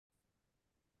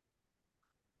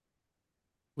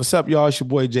What's up, y'all? It's your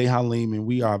boy Jay Halim, and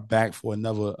we are back for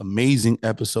another amazing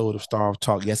episode of Star of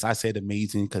Talk. Yes, I said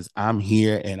amazing because I'm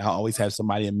here and I always have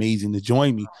somebody amazing to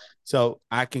join me. So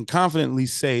I can confidently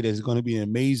say there's going to be an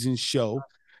amazing show.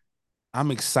 I'm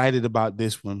excited about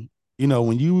this one.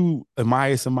 When you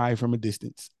admire somebody from a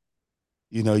distance,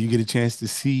 you get a chance to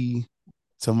see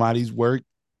somebody's work.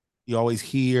 You always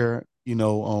hear,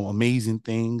 amazing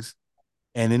things.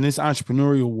 And in this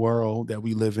entrepreneurial world that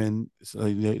we live in, so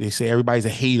they say everybody's a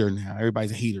hater now.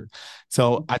 Everybody's a hater.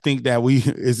 So I think that we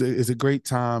is a great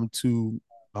time to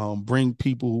bring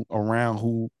people around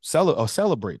who are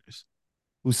celebrators,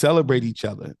 who celebrate each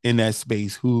other in that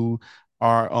space, who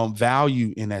are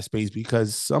value in that space,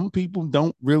 because some people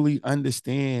don't really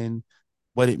understand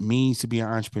what it means to be an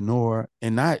entrepreneur,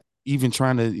 and not even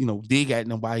trying to dig at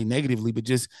nobody negatively, but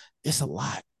just it's a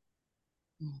lot.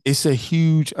 It's a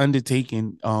huge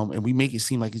undertaking, and we make it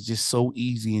seem like it's just so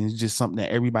easy and it's just something that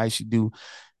everybody should do.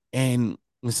 And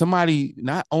when somebody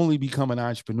not only become an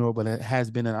entrepreneur but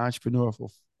has been an entrepreneur for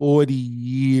 40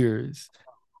 years,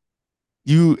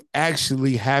 you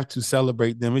actually have to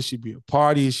celebrate them. It should be a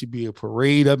party. It should be a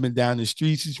parade up and down the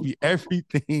streets. It should be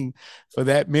everything for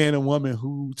that man and woman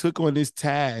who took on this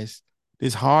task,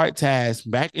 this hard task.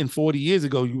 Back in 40 years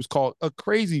ago, you was called a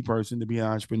crazy person to be an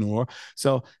entrepreneur.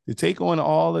 So to take on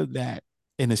all of that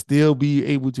and to still be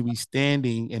able to be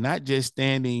standing, and not just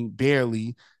standing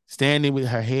barely, standing with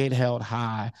her head held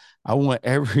high. I want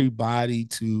everybody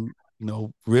to,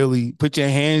 really put your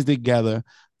hands together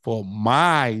for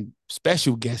my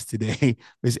special guest today,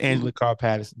 Miss Angela Carr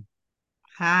Patterson.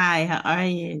 Hi, how are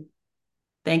you?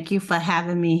 Thank you for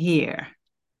having me here.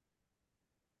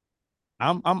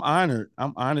 I'm honored.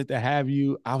 I'm honored to have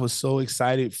you. I was so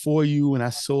excited for you when I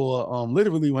saw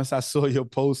literally once I saw your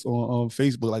post on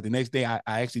Facebook, like the next day I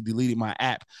actually deleted my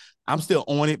app. I'm still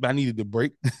on it, but I needed the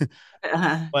break.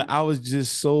 Uh, But I was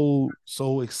just so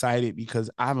excited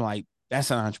because I'm like, that's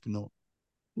an entrepreneur.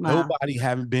 wow. Nobody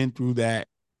haven't been through that,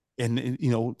 and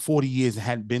 40 years and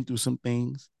hadn't been through some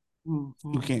things. You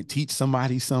Mhm. can't teach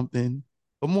somebody something.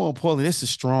 But more importantly, it's a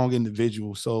strong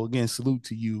individual. So again, salute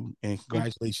to you and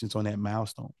congratulations on that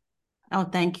milestone. Oh,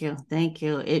 thank you. Thank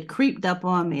you. It creeped up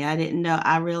on me. I didn't know.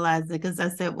 I realized it because I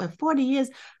said, well, 40 years,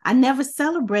 I never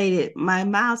celebrated my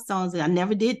milestones. I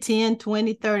never did 10,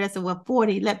 20, 30. I said, well,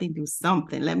 40, let me do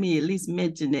something. Let me at least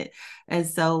mention it. And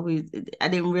so I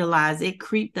didn't realize it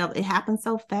creeped up. It happened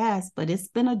so fast, but it's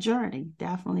been a journey,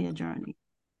 definitely a journey.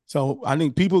 So I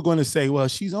think people are going to say, well,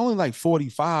 she's only like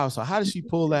 45. So how did she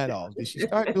pull that off? Did she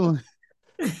start doing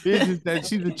business that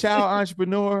she's a child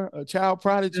entrepreneur, a child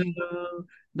prodigy? No,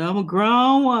 no, I'm a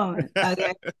grown woman.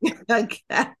 Okay.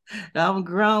 Okay. I'm a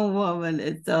grown woman.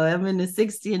 And so I'm in the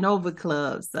 60 and over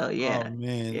club. So Oh yeah.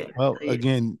 man. Yeah. Well, Yeah.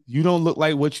 again, you don't look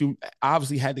like what you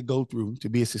obviously had to go through to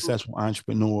be a successful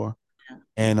entrepreneur.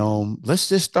 And let's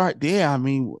just start there. I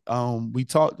mean, we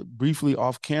talked briefly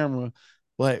off camera,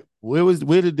 but where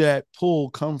did that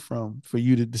pull come from for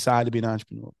you to decide to be an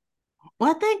entrepreneur? Well,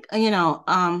 I think,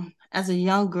 as a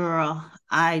young girl,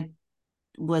 I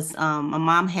was my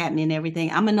mom had me and everything.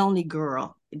 I'm an only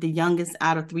girl, the youngest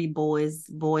out of three boys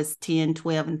 10,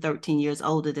 12, and 13 years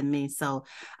older than me. So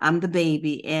I'm the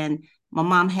baby. And my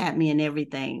mom had me in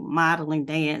everything, modeling,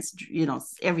 dance,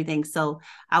 everything. So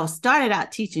I was started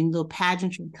out teaching little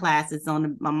pageantry classes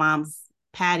on my mom's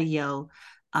patio,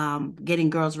 getting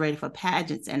girls ready for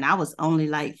pageants. And I was only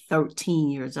like 13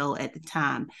 years old at the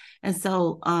time. And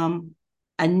so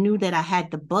I knew that I had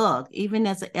the bug, even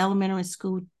as an elementary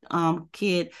school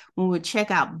kid. When we would check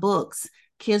out books,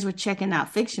 kids were checking out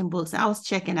fiction books. I was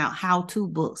checking out how-to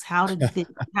books, how to this,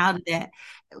 how to that,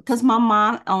 because my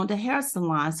mom owned a hair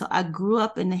salon, so I grew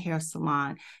up in the hair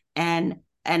salon, and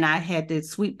I had to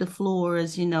sweep the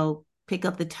floors, pick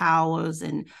up the towels,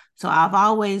 and so I've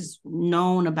always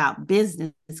known about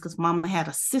business because mama had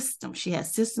a system. She had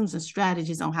systems and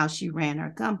strategies on how she ran her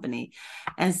company.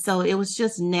 And so it was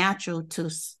just natural to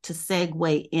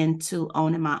segue into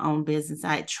owning my own business.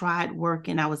 I had tried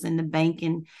working, I was in the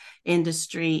banking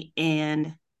industry,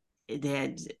 and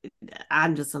that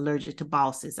I'm just allergic to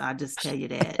bosses. I'll just tell you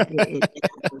that.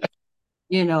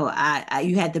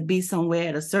 You had to be somewhere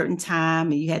at a certain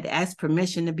time and you had to ask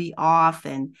permission to be off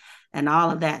and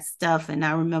all of that stuff. And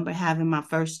I remember having my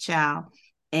first child,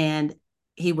 and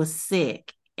he was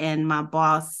sick, and my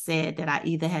boss said that I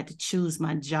either had to choose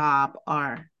my job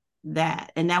or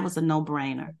that, and that was a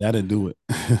no-brainer. That'll do it.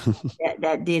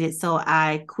 That did it. So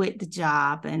I quit the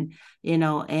job, and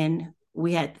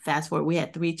we had, fast forward, we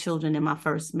had three children in my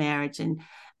first marriage, and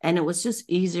and it was just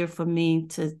easier for me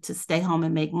to stay home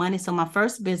and make money. So my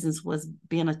first business was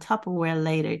being a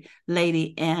Tupperware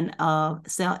lady and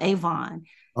sell Avon.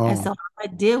 And Oh, so all I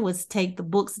did was take the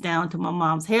books down to my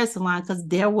mom's hair salon because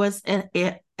there was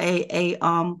a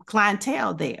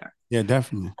clientele there. yeah,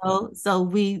 definitely.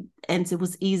 And it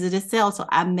was easy to sell. So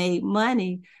I made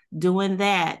money doing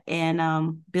that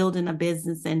and building a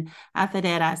business. And after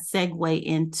that, I segued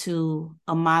into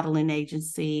a modeling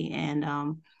agency. And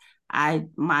I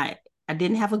my I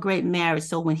didn't have a great marriage.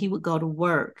 So when he would go to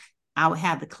work, I would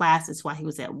have the classes while he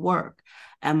was at work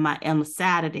and my on the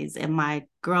Saturdays, and my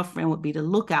girlfriend would be the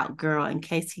lookout girl in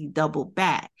case he doubled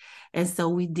back. And so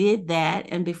we did that.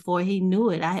 And before he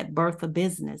knew it, I had birthed a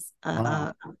business,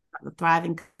 Wow. a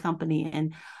thriving company.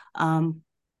 And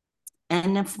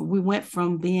then we went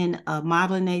from being a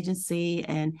modeling agency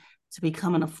and to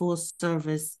becoming a full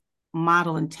service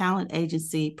model and talent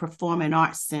agency, performing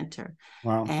arts center.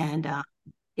 Wow. And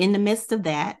in the midst of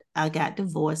that, I got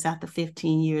divorced after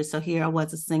 15 years. So here I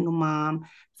was, a single mom,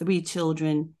 3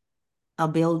 children, a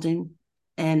building,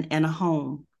 and a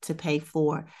home to pay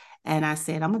for. And I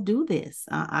said, I'm gonna do this.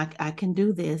 I can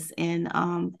do this. And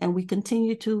we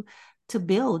continue to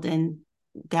build, and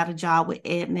got a job with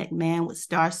Ed McMahon with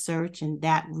Star Search, and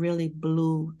that really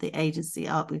blew the agency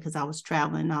up because I was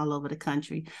traveling all over the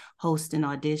country hosting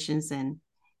auditions. And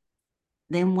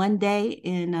then one day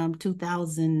in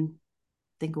 2000, I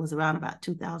think it was around about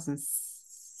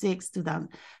 2006,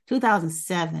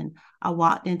 2007, I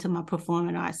walked into my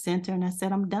performing arts center and I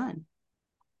said, I'm done.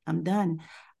 I'm done.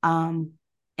 Um,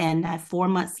 and 4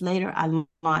 months later, I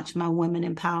launched my women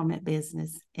empowerment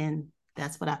business. And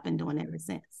that's what I've been doing ever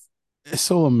since. It's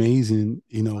so amazing,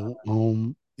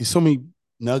 there's so many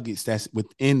nuggets that's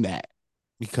within that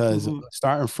because Mm-hmm.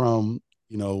 starting from,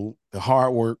 the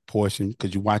hard work portion,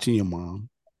 because you're watching your mom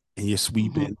and you're Mm-hmm.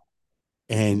 sweeping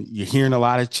and you're hearing a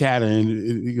lot of chatter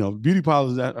and, beauty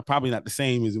parlors are probably not the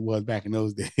same as it was back in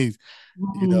those days.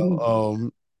 you know, Mm-hmm.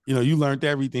 um, you learned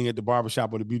everything at the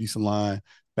barbershop or the beauty salon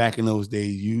back in those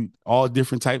days. You all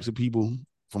different types of people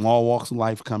from all walks of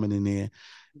life coming in there.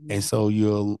 And so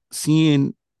you're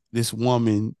seeing this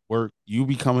woman work, you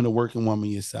becoming a working woman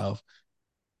yourself.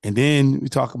 And then we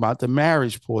talk about the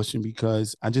marriage portion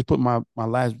because I just put my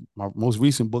most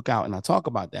recent book out and I talk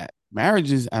about that.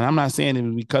 Marriages, and I'm not saying it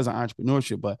was because of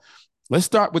entrepreneurship, but let's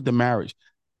start with the marriage.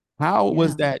 How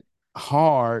was Yeah. that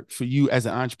hard for you as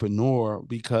an entrepreneur?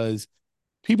 Because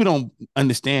people don't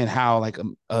understand how like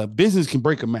a business can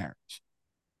break a marriage.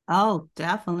 Oh,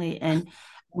 definitely. And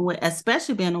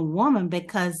especially being a woman,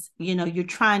 because you're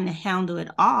trying to handle it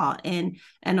all. And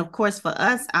of course, for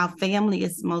us, our family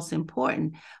is most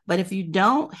important. But if you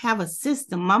don't have a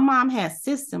system, my mom had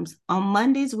systems. On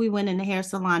Mondays, we went in the hair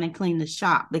salon and cleaned the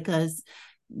shop because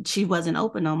she wasn't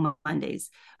open on Mondays.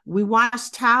 We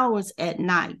washed towels at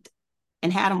night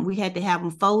and we had to have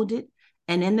them folded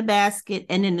and in the basket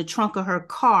and in the trunk of her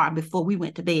car before we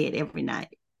went to bed every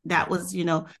night. That was,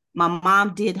 my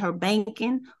mom did her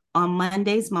banking on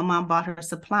Mondays. My mom bought her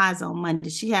supplies on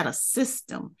Mondays. She had a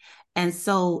system. And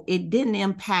so it didn't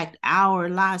impact our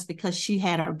lives because she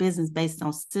had her business based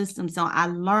on systems. So I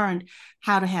learned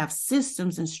how to have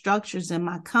systems and structures in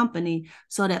my company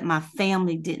so that my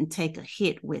family didn't take a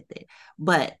hit with it.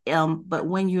 But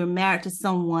when you're married to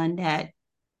someone that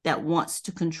wants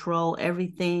to control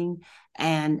everything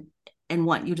and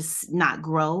want you to not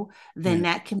grow, then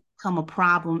Yeah. that can become a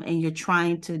problem, and you're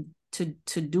trying to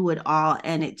do it all,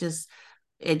 and it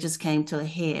just came to a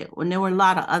head when there were a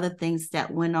lot of other things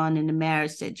that went on in the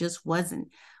marriage that just wasn't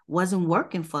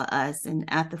working for us. And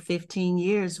after 15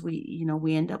 years, we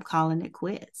end up calling it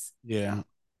quits. Yeah.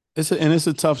 It's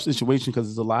a tough situation because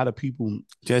there's a lot of people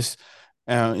just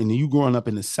and you growing up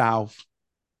in the South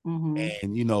Mm-hmm.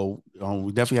 and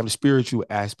we definitely have a spiritual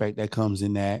aspect that comes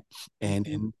in that and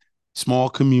Mm-hmm. in small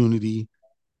community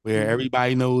where Mm-hmm.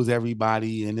 everybody knows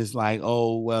everybody and it's like,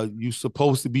 oh well, you're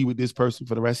supposed to be with this person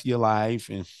for the rest of your life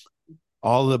and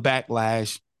all the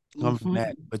backlash comes from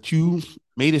that, Mm-hmm. but you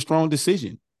made a strong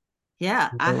decision.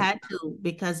 Yeah, I So, had to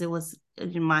because it was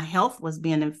my health was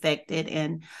being infected,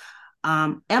 and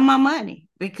my money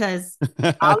because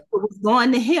all of it was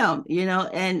going to him,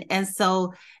 and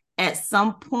so at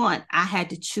some point I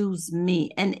had to choose me,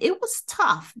 and it was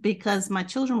tough because my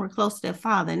children were close to their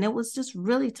father, and it was just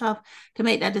really tough to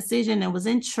make that decision. I was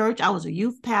in church, I was a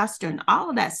youth pastor, and all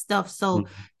of that stuff. So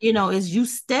as you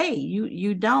stay,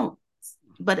 you don't,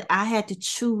 but I had to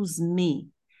choose me.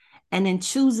 And in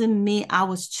choosing me, I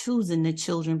was choosing the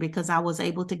children because I was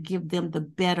able to give them the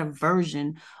better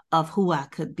version of who I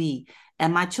could be.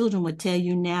 And my children would tell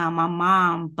you now, my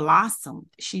mom blossomed.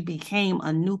 She became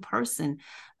a new person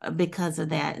because of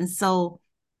that. And so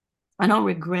I don't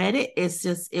regret it. It's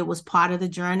just, it was part of the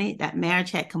journey. That marriage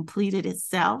had completed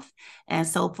itself. And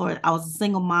so I was a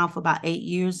single mom for about 8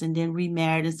 years and then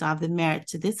remarried. And so I've been married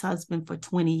to this husband for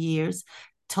 20 years,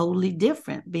 totally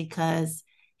different because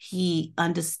he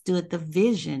understood the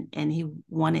vision and he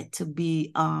wanted to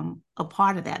be a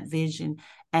part of that vision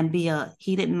and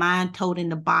he didn't mind toting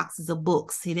the boxes of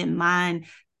books. He didn't mind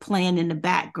playing in the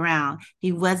background.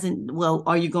 He wasn't, well,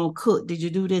 are you going to cook? Did you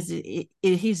do this?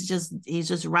 He's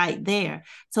just right there.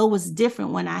 So it was different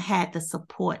when I had the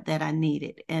support that I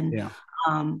needed. Yeah.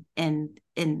 And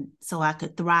so I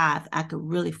could thrive. I could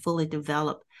really fully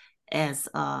develop as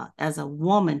a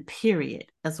woman, period,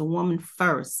 as a woman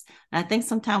first. And I think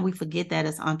sometimes we forget that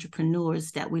as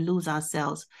entrepreneurs, that we lose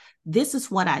ourselves. This is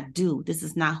what I do. This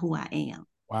is not who I am.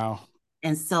 Wow.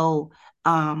 And so,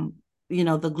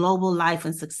 the Global Life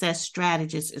and Success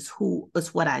Strategist is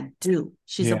what I do.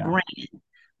 She's a Yeah. brand,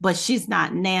 but she's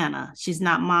not Nana. She's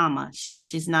not Mama.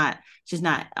 She's not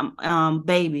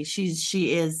baby.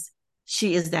 She is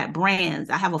that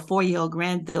brand. I have a 4-year-old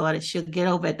granddaughter. She'll get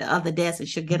over at the other desk and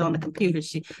she'll get on the computer.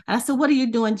 And I said, "What are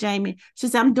you doing, Jamie?" She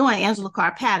said, "I'm doing Angela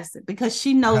Carr Patterson," because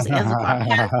she knows Angela Carr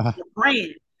Patterson is a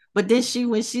brand. But then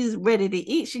when she's ready to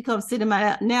eat, she comes sit in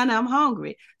my, now I'm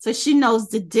hungry. So she knows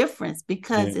the difference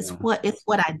because it's Yeah.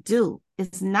 what I do.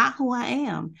 It's not who I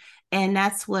am. And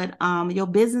that's what your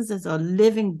business is, a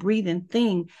living, breathing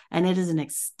thing. And it is an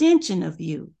extension of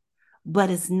you, but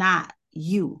it's not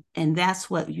you. And that's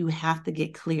what you have to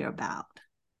get clear about.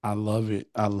 I love it.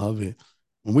 I love it.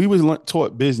 When we was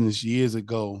taught business years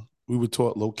ago, we were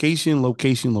taught location,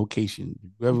 location, location.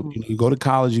 You go to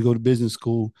college, you go to business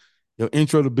school. Your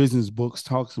intro to business books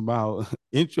talks about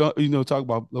talk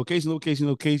about location, location,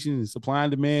 location, and supply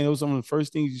and demand. Those are some of the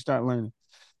first things you start learning.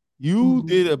 You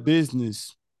did a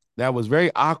business that was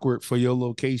very awkward for your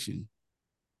location.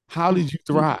 How did you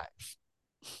thrive?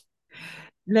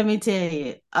 Let me tell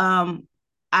you,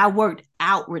 I worked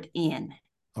outward in.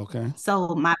 Okay.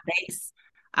 So my base,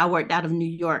 I worked out of New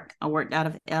York. I worked out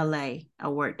of LA. I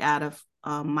worked out of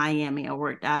Miami. I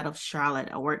worked out of Charlotte.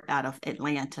 I worked out of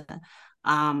Atlanta.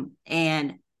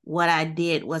 And what I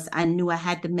did was I knew I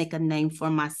had to make a name for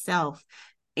myself.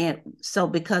 And so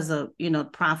because of,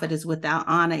 prophet is without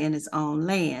honor in his own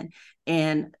land.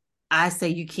 And I say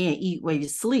you can't eat where you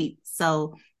sleep.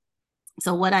 So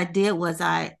what I did was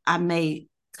I made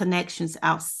connections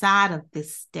outside of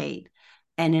this state.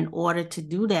 And in order to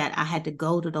do that, I had to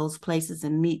go to those places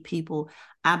and meet people.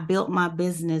 I built my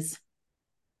business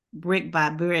brick by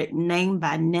brick, name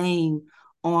by name,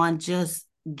 on just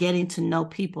getting to know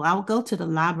people. I would go to the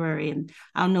library, and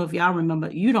I don't know if y'all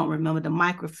remember, you don't remember the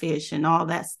microfiche and all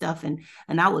that stuff. And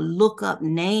I would look up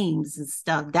names and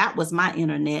stuff. That was my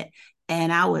internet.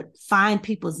 And I would find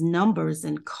people's numbers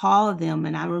and call them.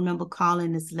 And I remember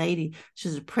calling this lady. She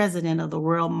was the president of the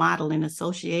World Modeling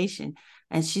Association.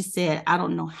 And she said, "I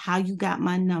don't know how you got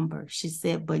my number." She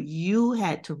said, "But you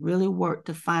had to really work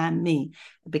to find me.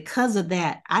 Because of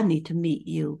that, I need to meet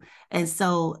you." And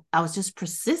so I was just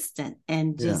persistent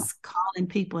and just calling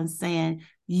people and saying,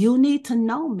 "You need to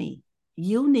know me.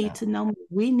 You need to know me.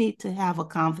 We need to have a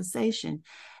conversation."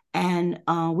 And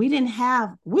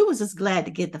we was just glad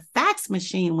to get the fax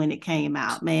machine when it came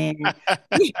out, man.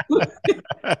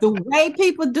 The way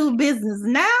people do business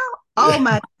now, oh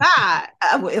my God.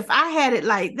 If I had it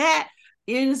like that,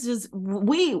 it was just,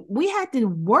 we had to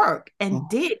work and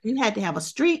you had to have a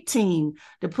street team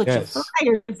to put your Yes.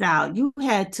 flyers out. You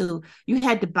had to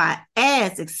buy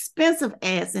ads, expensive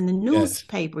ads in the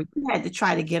newspaper. You had to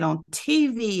try to get on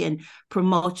TV and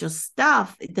promote your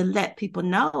stuff to let people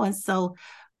know. And so,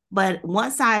 but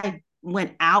once I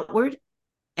went outward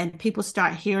and people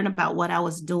start hearing about what I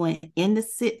was doing in the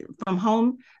city from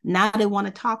home, now they want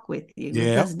to talk with you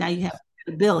because now you have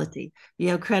credibility. You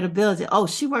have credibility. Oh,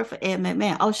 she worked for Ed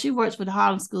McMahon. Oh, she works for the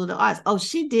Harlem School of the Arts. Oh,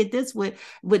 she did this with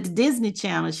the Disney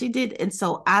Channel. She did. And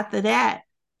so after that,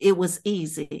 it was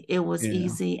easy. It was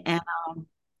easy.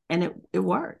 And it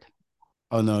worked.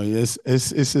 Oh no, it's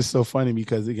just so funny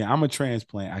because again, I'm a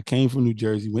transplant. I came from New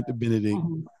Jersey, went to Benedict.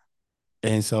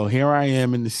 And so here I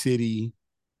am in the city.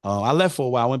 I left for a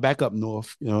while, went back up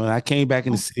north, and I came back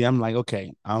in the city. I'm like,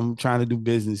 okay, I'm trying to do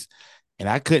business. And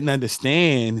I couldn't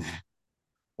understand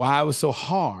why it was so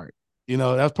hard.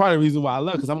 That's part of the reason why I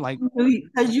left, because I'm like,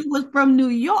 because you was from New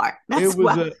York. That's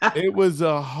why. it was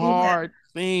a hard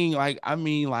thing. Like, I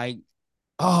mean, like,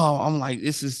 oh, I'm like,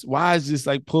 why is this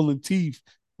like pulling teeth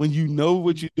when you know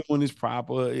what you're doing is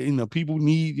proper? People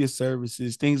need your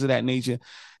services, things of that nature.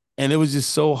 And it was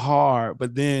just so hard.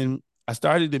 But then I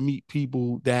started to meet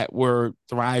people that were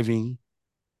thriving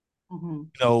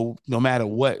Mm-hmm. No matter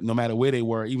what, no matter where they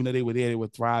were, even though they were there, they were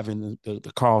thriving.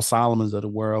 The Carl Solomons of the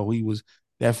world, he was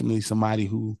definitely somebody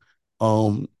who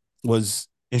um, was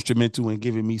instrumental in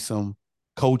giving me some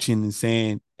coaching and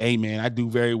saying, hey, man, I do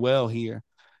very well here.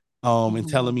 And Mm-hmm.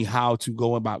 telling me how to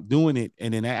go about doing it.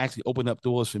 And then that actually opened up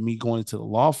doors for me going into the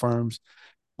law firms.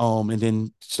 And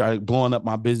then started blowing up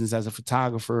my business as a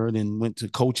photographer, and then went to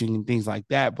coaching and things like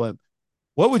that. But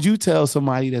what would you tell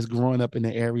somebody that's growing up in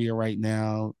the area right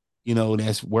now,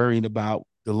 that's worried about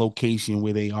the location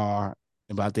where they are,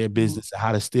 about their Mm-hmm. business, and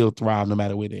how to still thrive no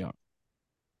matter where they are?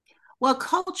 Well,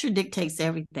 culture dictates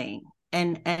everything.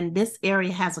 And this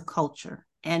area has a culture.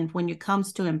 And when it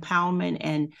comes to empowerment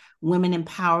and women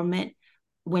empowerment,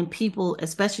 when people,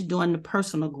 especially doing the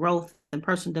personal growth and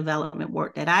personal development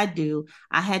work that I do,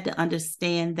 I had to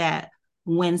understand that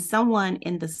when someone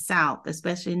in the South,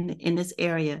 especially in this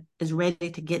area, is ready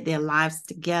to get their lives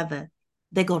together,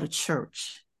 they go to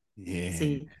church. Yeah.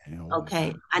 See,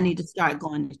 okay, I need to start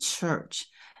going to church.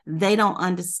 They don't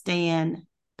understand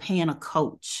paying a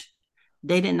coach.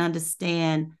 They didn't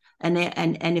understand, and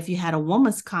if you had a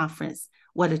women's conference,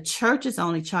 well, the church is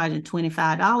only charging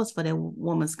 $25 for their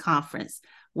women's conference,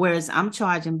 whereas I'm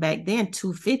charging back then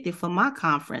 $250 for my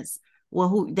conference.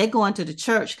 Well, they go into the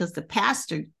church because the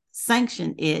pastor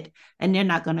sanctioned it, and they're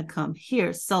not going to come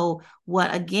here. So,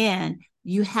 what again?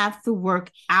 You have to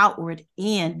work outward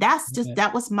in.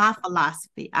 That was my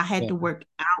philosophy. I had Yeah. to work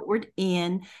outward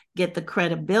in, get the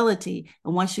credibility.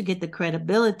 And once you get the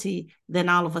credibility, then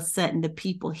all of a sudden the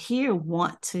people here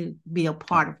want to be a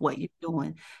part of what you're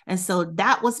doing. And so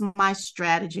that was my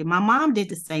strategy. My mom did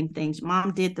the same things.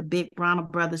 Mom did the big Bronner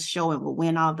Brothers show and would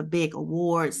win all the big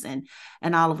awards. And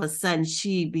all of a sudden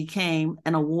she became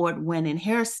an award-winning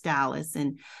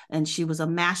hairstylist, and she was a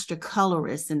master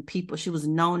colorist, and she was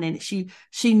known, and she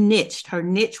niched. Her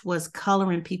niche was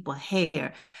coloring people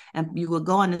hair. And you would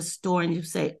go in the store and you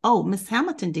say, oh, Miss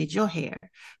Hamilton did your hair.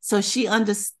 So she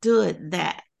understood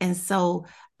that. And so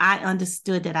I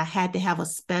understood that I had to have a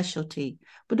specialty.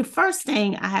 But the first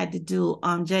thing I had to do,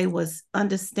 Jay, was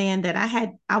understand that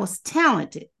I was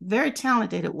talented, very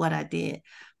talented at what I did,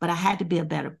 but I had to be a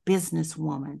better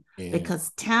businesswoman, Yeah.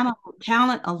 because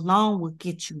talent alone will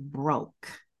get you broke.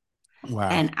 Wow.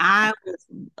 And I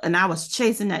was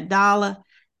chasing that dollar,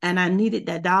 and I needed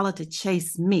that dollar to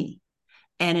chase me.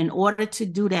 And in order to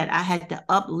do that, I had to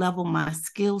up level my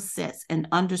skill sets and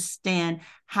understand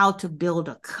how to build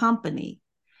a company,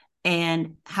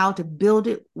 and how to build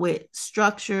it with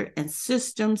structure and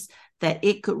systems that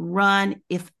it could run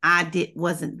if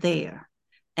wasn't there.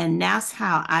 And that's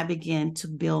how I began to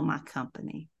build my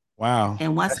company. Wow.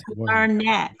 And once That's I wonderful. learned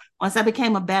that, once I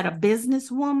became a better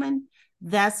businesswoman,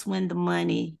 that's when the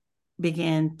money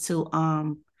began to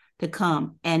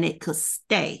come, and it could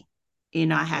stay.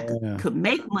 Yeah. Could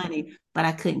make money, but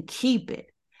I couldn't keep it.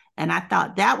 And I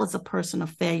thought that was a personal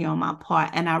failure on my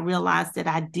part. And I realized that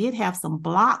I did have some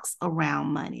blocks around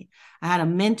money. I had a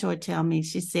mentor tell me,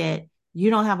 she said, you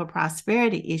don't have a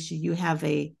prosperity issue, you have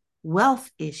a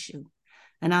wealth issue.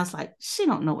 And I was like, she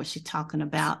don't know what she's talking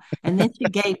about. And then she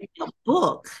gave me a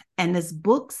book, and this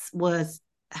book was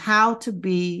How to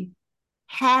Be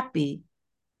Happy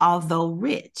Although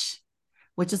Rich,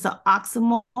 which is an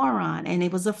oxymoron. And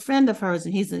it was a friend of hers,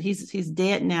 and he's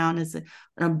dead now and is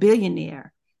a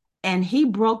billionaire. And he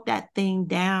broke that thing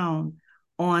down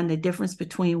on the difference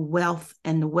between wealth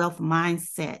and the wealth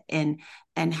mindset,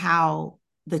 and how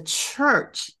the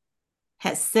church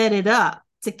had set it up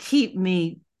to keep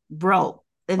me broke,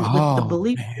 and with the Oh,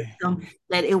 belief man. system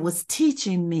that it was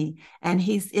teaching me. And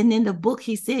in the book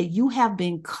he said, you have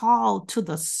been called to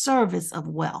the service of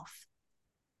wealth.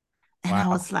 And I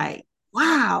Wow. was like,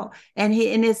 wow. And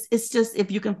it's just,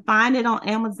 if you can find it on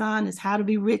Amazon, it's How to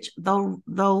Be Rich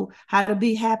though How to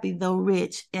Be Happy Though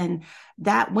Rich. And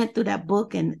that went through that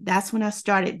book, and that's when I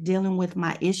started dealing with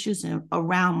my issues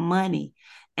around money.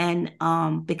 And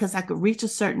because I could reach a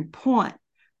certain point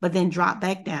but then drop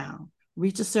back down,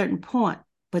 reach a certain point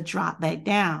but drop back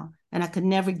down, and I could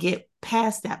never get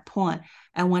past that point.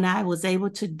 And when I was able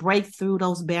to break through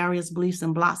those barriers, beliefs,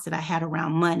 and blocks that I had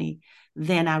around money,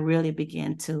 then I really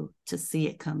began to see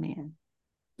it come in.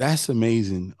 That's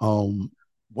amazing.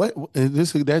 What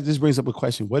this that just brings up a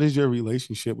question. What is your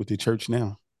relationship with the church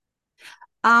now?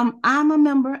 I'm a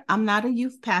member. I'm not a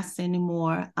youth pastor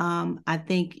anymore. I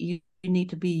think you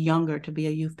need to be younger to be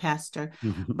a youth pastor.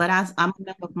 Mhm. But I'm a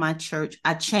member of my church.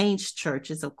 I changed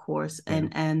churches, of course, Yeah.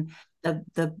 and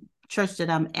the church that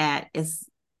I'm at is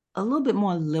a little bit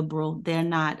more liberal. They're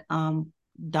not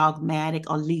dogmatic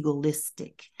or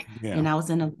legalistic. Yeah. And I was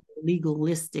in a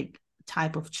legalistic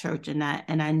type of church, and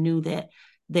I knew that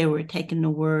they were taking the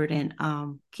word and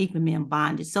keeping me in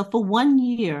bondage. So for 1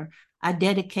 year, I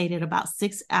dedicated about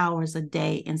 6 hours a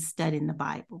day in studying the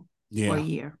Bible for a Yeah.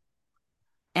 year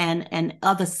and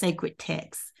other sacred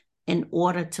texts in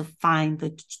order to find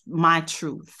my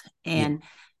truth. Yeah.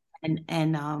 And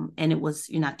it was,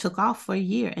 I took off for a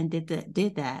year and did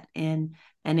that. And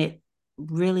it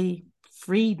really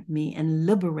freed me and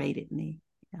liberated me.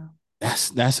 Yeah.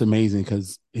 That's amazing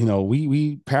because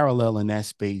we parallel in that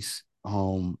space.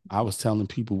 I was telling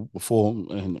people before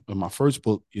in my first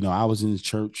book, I was in the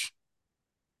church,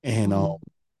 and Mm-hmm.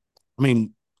 I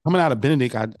mean, coming out of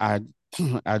Benedict, I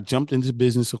I jumped into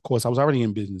business. Of course, I was already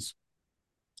in business,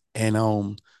 and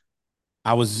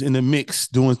I was in the mix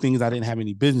doing things I didn't have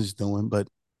any business doing, but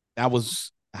that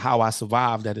was how I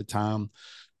survived at the time.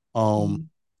 Um, Mm-hmm.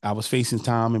 I was facing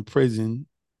time in prison.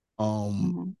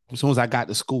 Mm-hmm. As soon as I got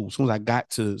to school, as soon as I got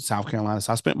to South Carolina,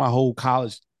 so I spent my whole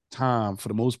college time, for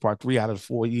the most part, 3 out of the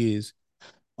 4 years,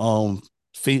 um,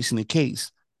 facing the case.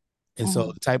 And so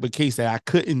Mm-hmm. the type of case that I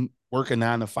couldn't work a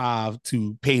 9 to 5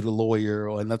 to pay the lawyer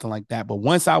or nothing like that. But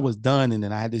once I was done, and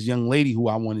then I had this young lady who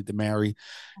I wanted to marry,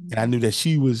 and I knew that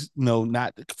she was,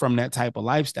 not from that type of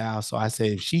lifestyle. So I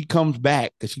said, if she comes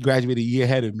back, because she graduated a year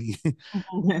ahead of me,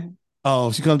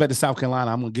 Mm-hmm. she comes back to South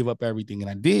Carolina, I'm gonna give up everything.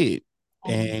 And I did.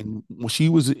 Mm-hmm. And when she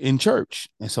was in church,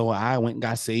 and so I went and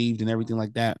got saved and everything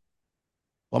like that.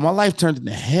 Well, my life turned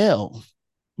into hell,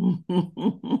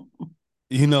 not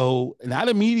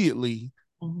immediately,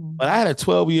 but I had a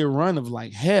 12-year run of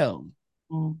like hell.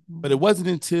 But it wasn't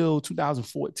until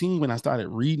 2014 when I started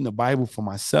reading the Bible for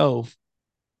myself,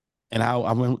 and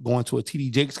I went going to a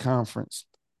TD Jakes conference,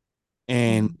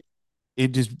 and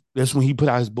that's when he put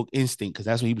out his book Instinct, because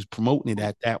that's when he was promoting it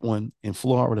at that one in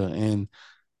Florida, and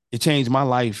it changed my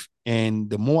life. And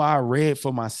the more I read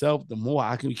for myself, the more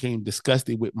I became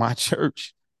disgusted with my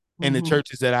church and the Mm-hmm.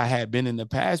 churches that I had been in the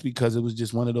past, because it was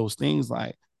just one of those things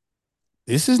like,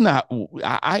 this is not,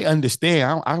 I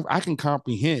understand. I can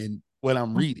comprehend what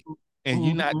I'm reading. And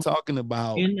you're not Mm-hmm. talking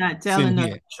about You're not sitting telling us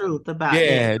here. the truth about this.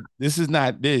 Yeah, this is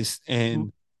not this.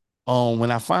 And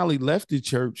when I finally left the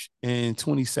church in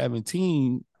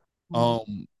 2017, Mm-hmm.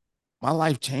 um, my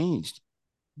life changed.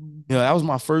 That was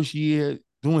my first year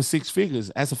doing 6 figures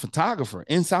as a photographer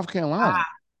in South Carolina.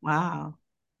 Wow. Wow.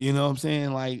 You know what I'm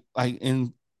saying?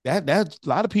 And that's a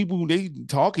lot of people, they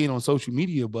talking on social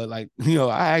media, but like,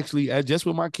 I actually just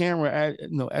with my camera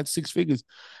at 6 figures,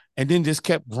 and then just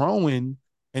kept growing,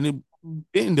 and it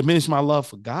didn't diminish my love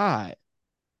for God.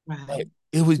 But Right.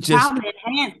 it was just, Probably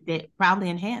enhanced it. Probably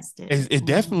enhanced it. it Mm-hmm.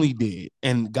 definitely did.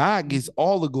 And God gets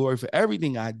all the glory for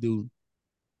everything I do.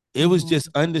 It was Mm-hmm. just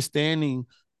understanding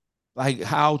like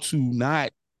how to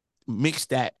not mix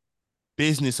that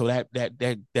business or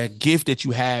that gift that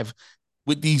you have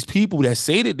with these people that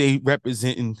say that they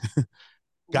representing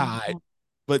God,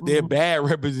 but they're Mm-hmm. bad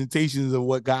representations of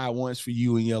what God wants for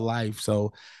you in your life.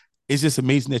 So it's just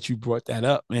amazing that you brought that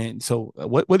up, man. So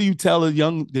what do you tell the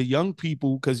young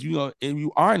people? Because and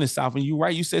you are in the South, and you're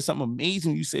right. You said something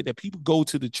amazing. You said that people go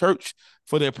to the church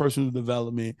for their personal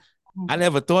development. I Mm-hmm.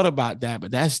 never thought about that,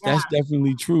 but that's Yeah.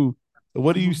 definitely true. So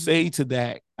what do you Mm-hmm. say to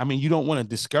that? I mean, you don't want to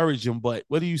discourage them, but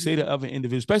what do you say to other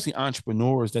individuals, especially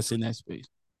entrepreneurs that's in that space?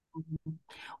 Mm-hmm.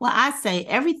 Well, I say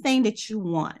everything that you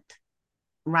want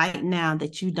right now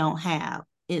that you don't have,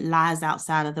 it lies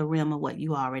outside of the realm of what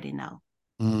you already know.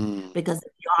 Mm, Because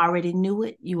if you already knew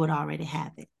it, you would already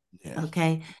have it. yeah.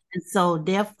 Okay. And so,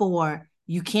 therefore,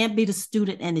 you can't be the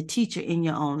student and the teacher in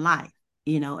your own life,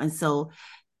 And so,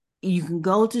 you can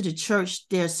go to the church.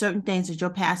 There are certain things that your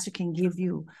pastor can give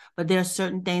you, but there are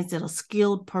certain things that a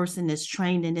skilled person that's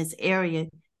trained in this area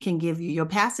can give you. Your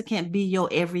pastor can't be your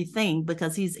everything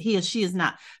because he or she is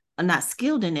not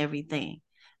skilled in everything.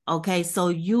 Okay, so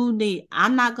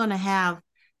I'm not going to have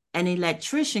an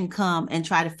electrician come and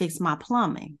try to fix my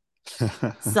plumbing.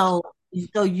 So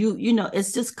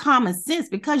it's just common sense.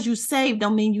 Because you saved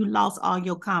don't mean you lost all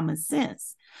your common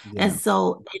sense. And Yeah.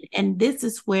 so, and this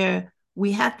is where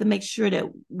we have to make sure that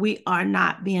we are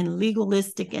not being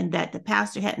legalistic and that the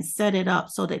pastor hadn't set it up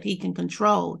so that he can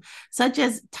control, such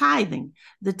as tithing.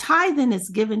 The tithing is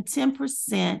given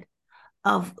 10%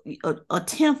 of a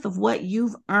tenth of what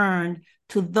you've earned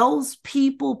to those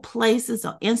people, places,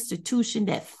 or institution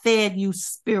that fed you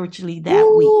spiritually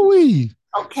that week. Ooh-wee.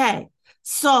 Okay.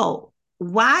 So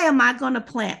why am I going to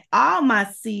plant all my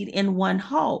seed in one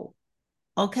hole?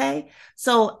 Okay.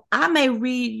 So I may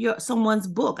read someone's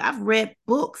book. I've read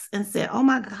books and said, oh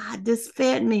my God, this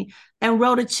fed me, and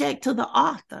wrote a check to the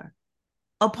author.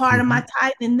 a part of my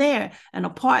tithing there, and a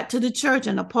part to the church,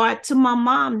 and a part to my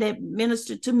mom that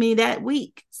ministered to me that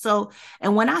week. So,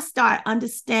 and when I start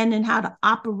understanding how to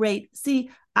operate, see,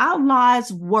 our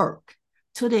lives work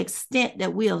to the extent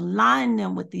that we align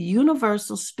them with the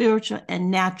universal, spiritual,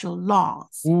 and natural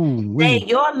laws. Ooh, we.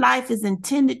 Your life is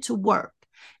intended to work.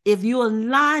 If you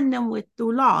align them with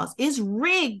through laws, it's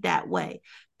rigged that way.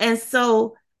 And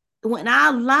so when I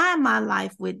align my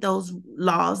life with those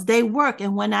laws, they work.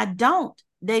 And when I don't,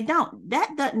 they don't.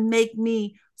 That doesn't make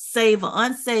me saved or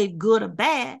unsaved, good or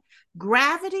bad.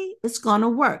 Gravity is going to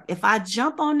work. If I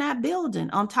jump on that building,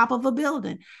 on top of a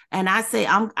building, and I say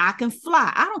I can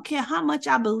fly, I don't care how much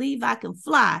I believe I can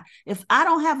fly. If I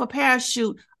don't have a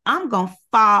parachute, I'm going to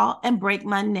fall and break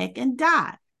my neck and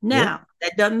die. Yep. Now,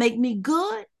 that doesn't make me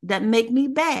good, that make me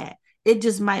bad. It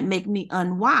just might make me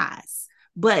unwise.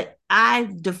 But I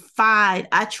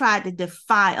tried to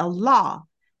defy a law,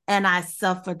 and I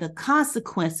suffered the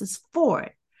consequences for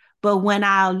it. But when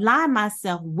I align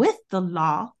myself with the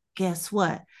law, guess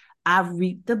what? I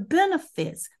reap the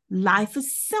benefits. Life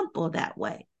is simple that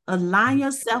way. Align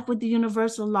yourself with the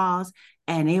universal laws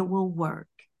and it will work.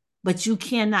 But you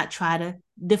cannot try to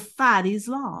defy these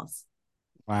laws.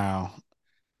 Wow.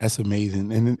 That's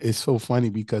amazing. And it's so funny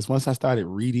because once I started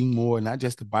reading more, not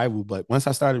just the Bible, but once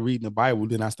I started reading the Bible,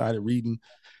 then I started reading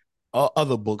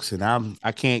other books, and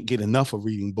I can't get enough of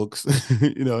reading books.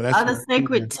 That's Other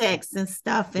sacred texts and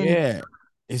stuff. And yeah,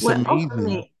 it's what opened amazing.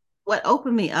 me what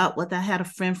opened me up was I had a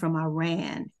friend from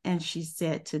Iran, and she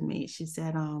said to me, she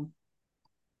said,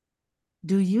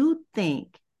 do you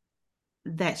think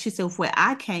that, she said, where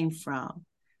I came from,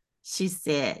 she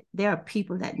said, there are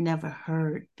people that never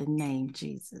heard the name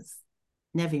Jesus,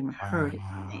 never even heard his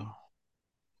name. Wow.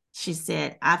 She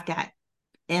said, I've got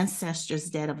ancestors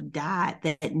that have died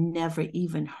that never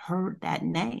even heard that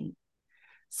name.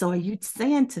 So are you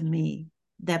saying to me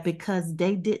that because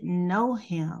they didn't know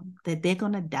him, that they're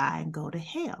going to die and go to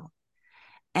hell?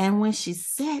 And when she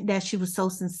said that, she was so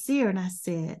sincere. And I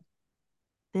said,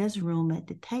 there's room at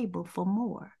the table for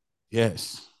more.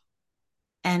 Yes.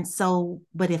 And so,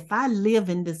 but if I live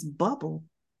in this bubble,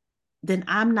 then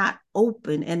I'm not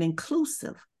open and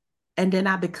inclusive. And then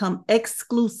I become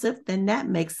exclusive, then that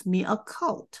makes me a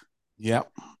cult.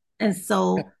 Yep. And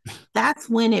so that's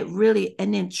when it really,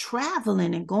 and then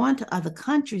traveling and going to other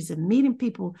countries and meeting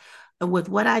people with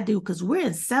what I do, because we're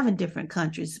in 7 different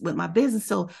countries with my business.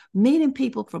 So meeting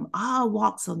people from all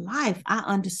walks of life, I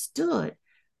understood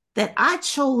that I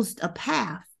chose a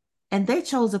path and they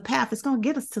chose a path. It's going to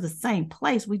get us to the same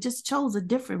place. We just chose a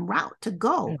different route to Yeah.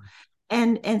 go.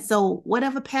 And so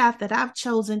whatever path that I've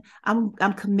chosen, I'm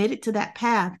committed to that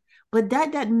path. But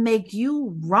that doesn't make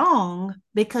you wrong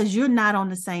because you're not on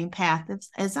the same path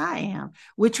as I am.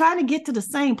 We're trying to get to the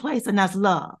same place, and that's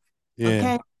love. Yeah.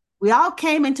 Okay. We all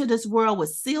came into this world with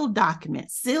sealed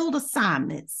documents, sealed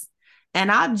assignments. And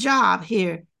our job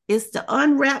here is to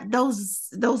unwrap those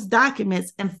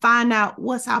documents and find out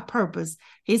what's our purpose.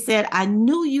 He said, I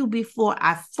knew you before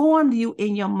I formed you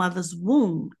in your mother's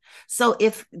womb. So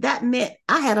if that meant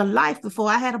I had a life before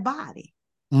I had a body,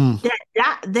 Mm.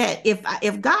 that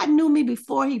if God knew me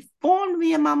before he formed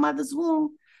me in my mother's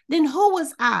womb, then who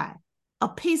was I? A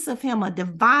piece of him, a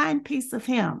divine piece of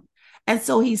him. And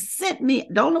so he sent me.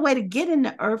 The only way to get in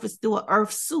the earth is through an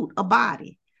earth suit, a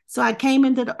body. So I came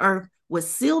into the earth with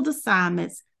sealed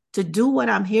assignments to do what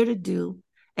I'm here to do,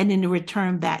 and then to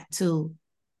return back to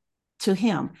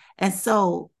him. And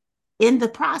so in the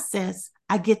process,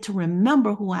 I get to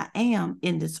remember who I am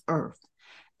in this earth,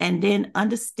 and then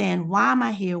understand why am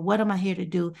I here, what am I here to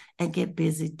do, and get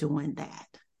busy doing that.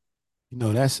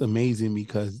 That's amazing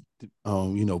because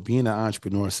being an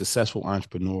entrepreneur, a successful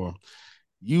entrepreneur,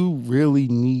 you really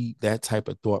need that type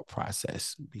of thought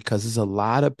process because there's a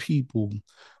lot of people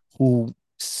who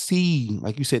see,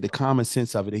 like you said, the common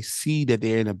sense of it. They see that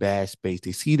they're in a bad space.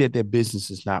 They see that their business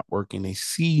is not working. They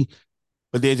see,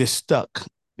 but they're just stuck.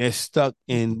 They're stuck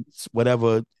in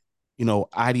whatever,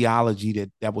 ideology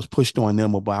that was pushed on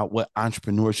them about what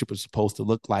entrepreneurship is supposed to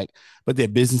look like, but their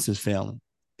business is failing.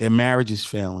 Their marriage is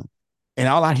failing. And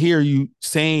all I hear you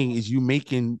saying is you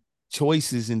making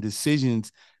choices and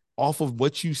decisions off of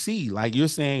what you see. Like you're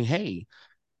saying, hey,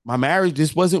 my marriage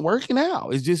just wasn't working out.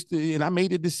 It's just, and I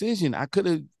made a decision. I could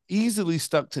have easily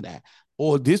stuck to that.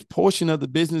 Or this portion of the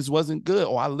business wasn't good.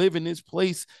 Or I live in this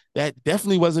place that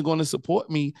definitely wasn't going to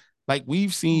support me. Like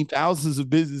we've seen thousands of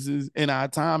businesses in our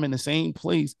time in the same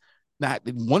place, not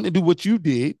want to do what you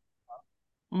did,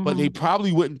 but they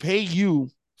probably wouldn't pay you,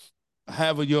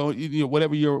 have your,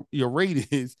 whatever your rate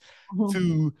is,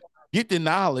 to get the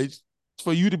knowledge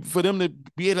for them to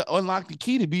be able to unlock the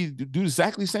key to do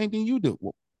exactly the same thing you do.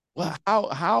 Well,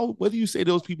 what do you say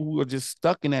to those people who are just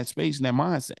stuck in that space and that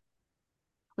mindset?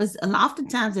 Because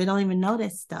oftentimes they don't even know they're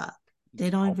stuck. They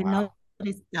don't Oh even know wow.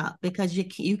 they're stuck because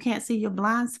you can't see your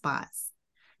blind spots.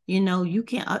 You know, you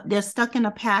can't, they're stuck in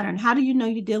a pattern. How do you know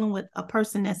you're dealing with a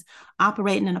person that's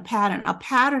operating in a pattern? A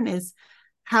pattern is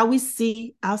how we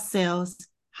see ourselves,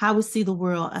 how we see the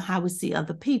world, and how we see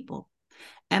other people.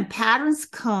 And patterns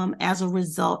come as a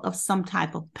result of some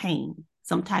type of pain,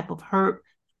 some type of hurt,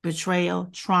 betrayal,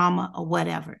 trauma, or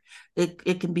whatever.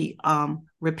 It can be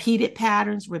repeated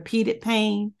patterns, repeated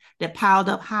pain that piled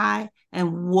up high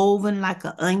and woven like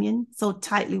an onion, so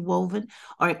tightly woven.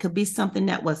 Or it could be something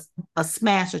that was a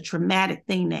smash, a traumatic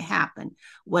thing that happened,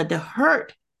 where the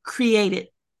hurt created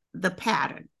the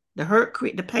pattern.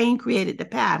 The pain created the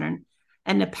pattern,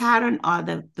 and the pattern are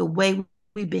the way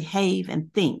we behave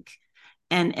and think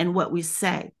and what we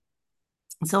say.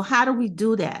 So how do we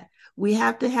do that? We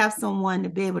have to have someone to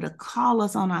be able to call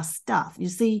us on our stuff. You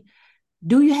see,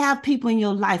 do you have people in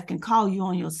your life can call you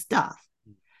on your stuff?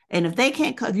 And if they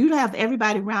can't, if you have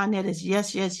everybody around there that's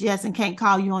yes, yes, yes, and can't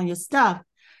call you on your stuff,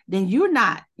 then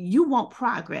you won't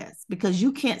progress because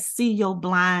you can't see your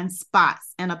blind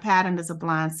spots. And a pattern is a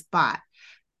blind spot.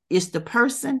 It's the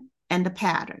person and the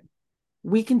pattern.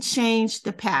 We can change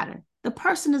the pattern. The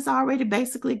person is already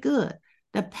basically good.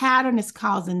 The pattern is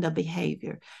causing the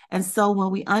behavior. And so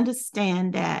when we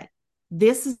understand that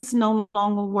this is no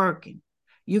longer working,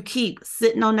 you keep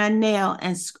sitting on that nail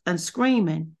and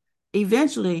screaming,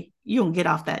 eventually you don't get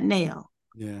off that nail.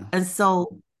 Yeah. And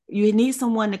so you need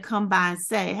someone to come by and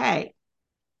say, hey,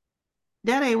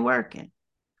 that ain't working.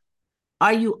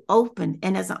 Are you open?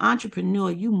 And as an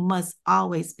entrepreneur, you must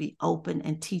always be open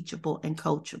and teachable and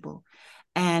coachable.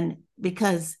 And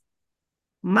because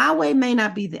my way may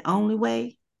not be the only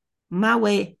way, my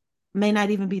way may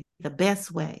not even be the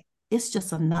best way. It's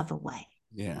just another way.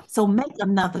 Yeah. So make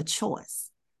another choice.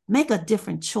 Make a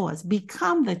different choice.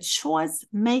 Become the choice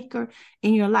maker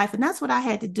in your life. And that's what I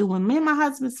had to do when me and my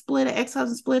husband split up,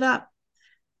 ex-husband split up.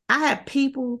 I had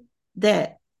people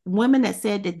that women that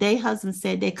said that their husband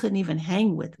said they couldn't even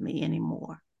hang with me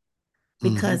anymore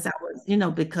Mm-hmm. because I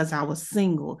was, because I was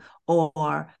single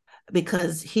or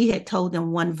because he had told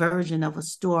them one version of a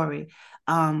story.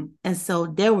 And so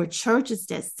there were churches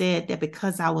that said that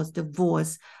because I was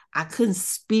divorced, I couldn't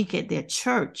speak at their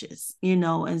churches,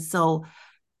 and so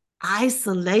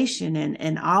isolation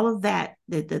and all of that,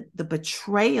 the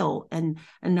betrayal and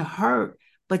the hurt.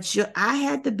 But I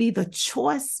had to be the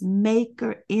choice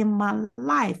maker in my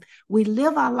life. We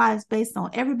live our lives based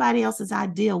on everybody else's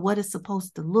idea of what it's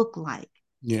supposed to look like.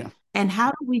 Yeah. And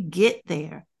how do we get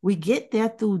there? We get there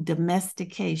through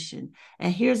domestication.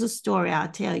 And here's a story I'll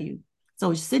tell you.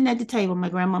 So sitting at the table, my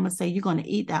grandmama say, "You're going to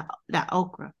eat that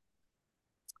okra."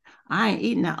 I ain't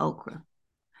eating that okra.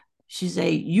 She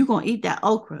say, "You gonna eat that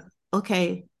okra."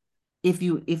 Okay. If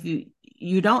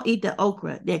you don't eat the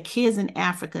okra, there are kids in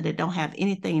Africa that don't have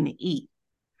anything to eat.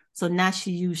 So now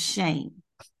she used shame.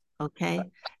 Okay.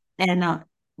 And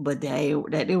but that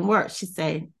didn't work. She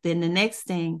said, then the next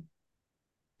thing,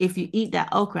 if you eat that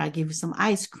okra, I give you some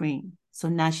ice cream. So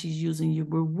now she's using your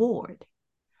reward.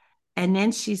 And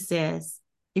then she says,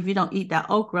 if you don't eat that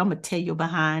okra, I'm gonna tear you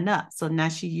behind up. So now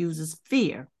she uses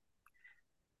fear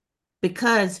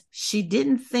because she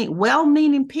didn't think,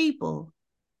 well-meaning people,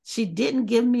 she didn't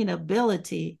give me the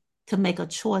ability to make a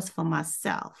choice for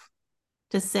myself,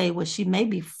 to say, well, she may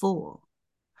be full,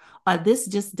 or this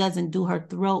just doesn't do her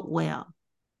throat well.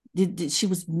 She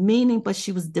was meaning, but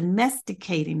she was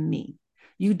domesticating me.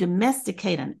 You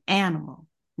domesticate an animal,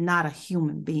 not a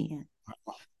human being.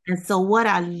 And so, what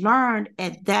I learned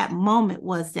at that moment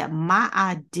was that my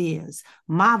ideas,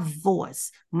 my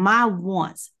voice, my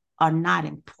wants are not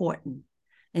important.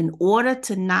 In order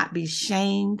to not be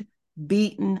shamed,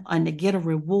 beaten, and to get a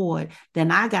reward,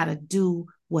 then I got to do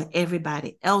what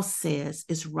everybody else says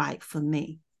is right for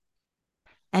me.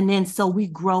 And then so we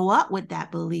grow up with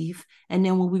that belief. And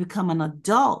then when we become an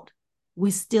adult,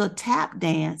 we still tap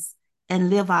dance and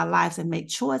live our lives and make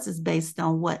choices based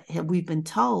on what we've been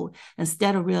told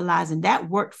instead of realizing that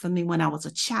worked for me when I was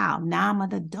a child. Now I'm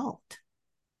an adult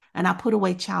and I put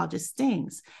away childish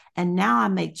things. And now I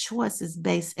make choices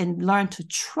based and learn to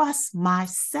trust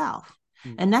myself.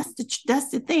 And that's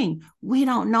the thing. We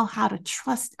don't know how to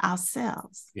trust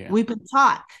ourselves. Yeah. We've been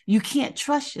taught you can't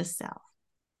trust yourself.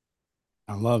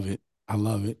 I love it. I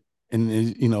love it. And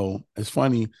it's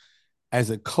funny as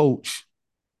a coach,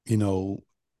 you know,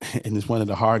 and it's one of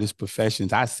the hardest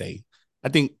professions. I say, I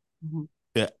think Mm-hmm.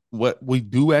 that what we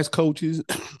do as coaches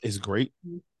is great.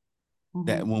 Mm-hmm.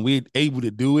 That when we're able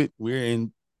to do it, we're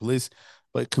in bliss.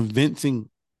 But convincing,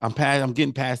 I'm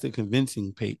getting past the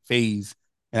convincing phase.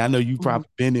 And I know you've probably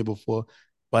been there before,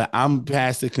 but I'm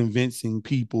past the convincing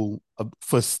people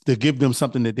to give them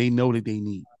something that they know that they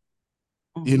need.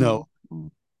 You know,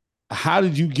 how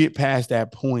did you get past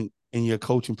that point in your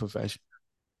coaching profession?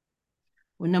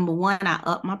 Well, number one, I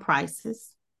up my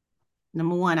prices.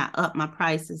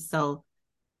 So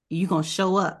you're going to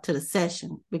show up to the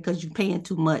session because you're paying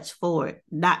too much for it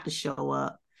not to show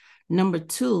up. Number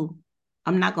two,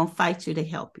 I'm not going to fight you to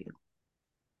help you.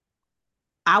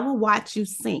 I will watch you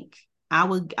sink. I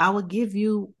will give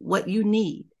you what you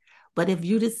need. But if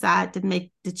you decide to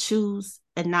make the choose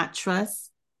and not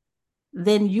trust,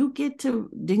 then you get to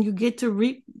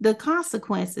reap the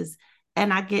consequences.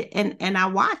 And I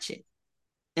watch it.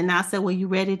 And I said, well, you're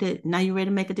ready to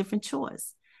make a different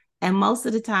choice. And most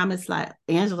of the time it's like,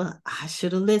 Angela, I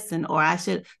should have listened, or I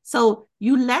should. So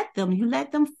you let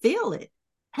them feel it.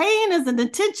 Pain is an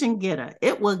attention getter.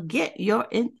 It will get your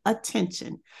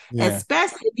attention, Yeah.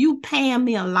 especially if you paying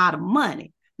me a lot of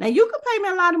money. Now you can pay me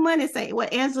a lot of money and say,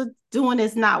 what Angela's doing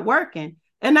is not working.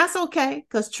 And that's okay,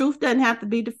 because truth doesn't have to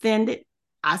be defended.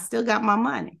 I still got my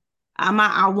money.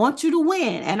 I want you to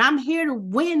win, and I'm here to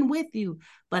win with you,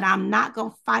 but I'm not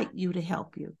going to fight you to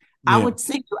help you. Yeah.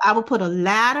 I would put a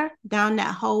ladder down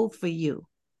that hole for you,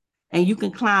 and you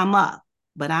can climb up,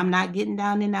 but I'm not getting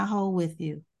down in that hole with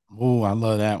you. Oh, I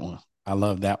love that one. I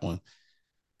love that one.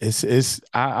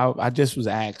 I just was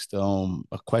asked a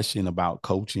question about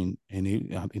coaching, and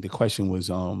I think the question was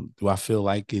do I feel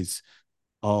like it's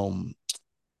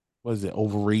was it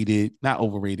overrated? Not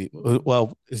overrated.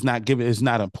 Well, it's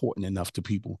not important enough to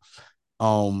people.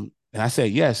 And I said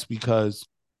yes, because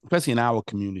especially in our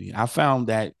community, I found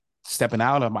that stepping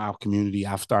out of our community,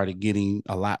 I've started getting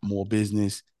a lot more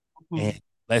business and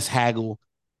less haggle.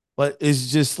 But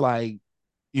it's just like,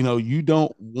 you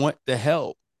don't want the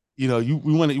help. You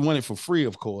want it for free,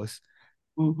 of course.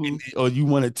 Or you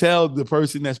want to tell the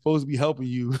person that's supposed to be helping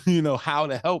you, how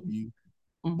to help you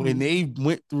when they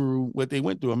went through what they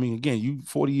went through. I mean, again, you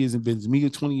 40 years in business, me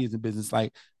 20 years in business,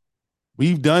 like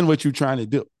we've done what you're trying to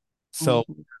do. So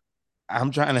I'm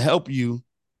trying to help you.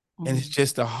 And it's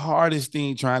just the hardest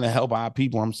thing trying to help our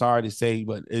people. I'm sorry to say,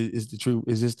 but it's the truth.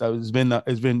 It's just it's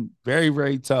been very,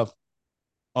 very tough.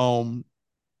 At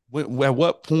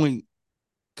what point?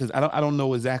 Because I don't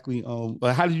know exactly.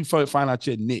 But how did you find out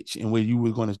your niche and where you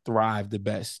were going to thrive the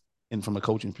best, and from a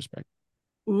coaching perspective?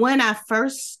 When I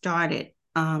first started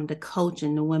the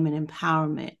coaching, the women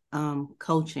empowerment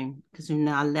coaching, because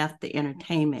I left the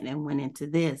entertainment and went into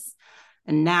this.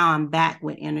 And now I'm back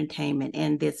with entertainment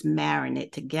and this, marrying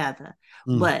it together.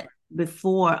 But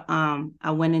before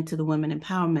I went into the women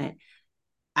empowerment,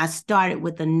 I started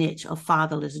with a niche of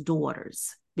fatherless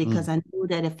daughters, because I knew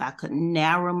that if I could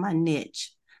narrow my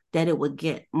niche, that it would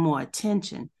get more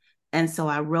attention. And so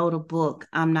I wrote a book,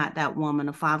 I'm Not That Woman,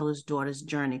 A Fatherless Daughter's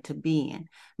Journey to Being.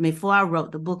 Before I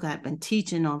wrote the book, I'd been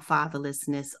teaching on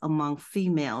fatherlessness among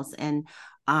females. And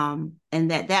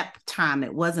at that time,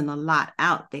 it wasn't a lot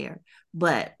out there.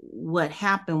 But what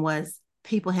happened was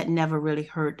people had never really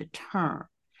heard the term,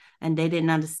 and they didn't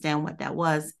understand what that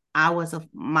was.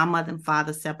 My mother and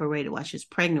father separated while she was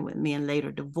pregnant with me and later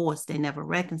divorced. They never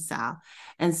reconciled.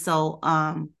 And so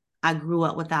I grew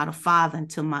up without a father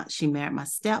until she married my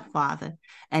stepfather,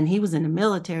 and he was in the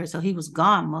military, so he was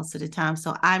gone most of the time.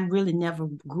 So I really never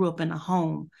grew up in a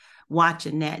home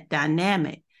watching that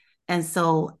dynamic. And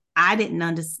so I didn't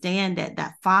understand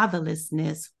that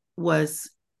fatherlessness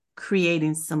was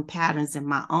creating some patterns in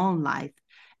my own life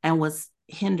and was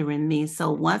hindering me.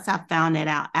 So once I found that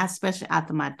out, especially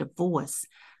after my divorce,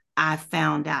 I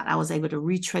found out I was able to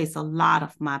retrace a lot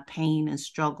of my pain and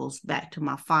struggles back to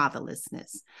my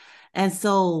fatherlessness. And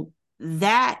so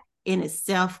that in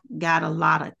itself got a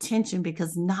lot of attention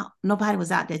because nobody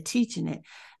was out there teaching it.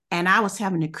 And I was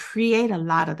having to create a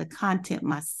lot of the content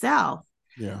myself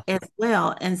as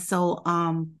well. And so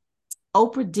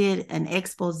Oprah did an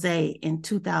expose in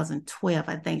 2012.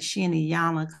 I think she and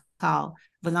Iyanla called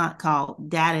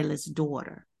Daddyless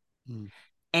Daughter.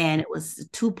 And it was a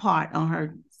 2-part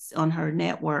on her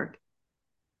network.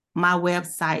 My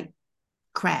website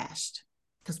crashed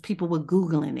because people were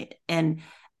Googling it. And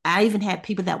I even had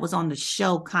people that was on the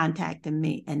show contacting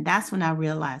me. And that's when I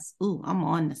realized, ooh, I'm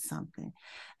on to something.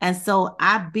 And so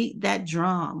I beat that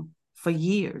drum for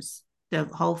years, the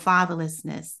whole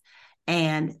fatherlessness.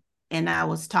 And I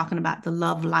was talking about the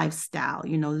love lifestyle,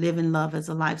 living love as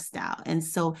a lifestyle. And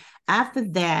so after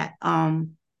that,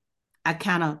 I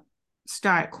kind of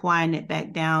started quieting it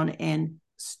back down and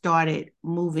started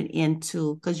moving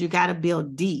into, because you got to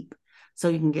build deep so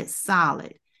you can get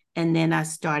solid. And then I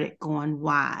started going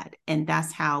wide, and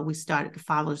that's how we started the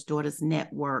Fatherless Daughters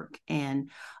Network. And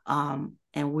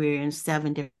we're in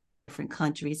 7 different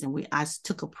countries. And I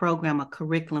took a program, a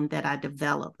curriculum that I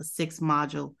developed, a 6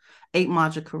 module, 8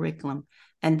 module curriculum,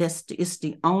 and this is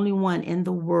the only one in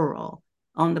the world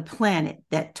on the planet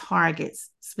that targets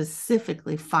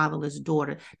specifically fatherless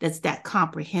daughter. That's that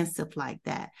comprehensive like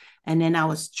that. And then I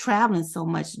was traveling so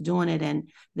much doing it, and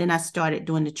then I started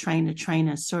doing the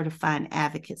trainer, certifying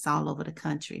advocates all over the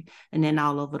country and then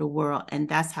all over the world. And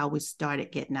that's how we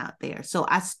started getting out there. So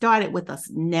I started with a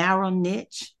narrow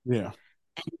niche. Yeah.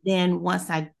 And then once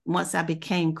I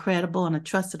became credible and a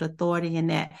trusted authority in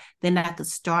that, then I could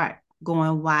start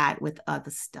going wide with other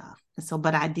stuff. And so,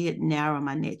 but I did narrow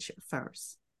my niche at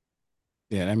first.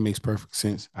 Yeah, that makes perfect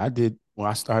sense. I did when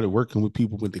I started working with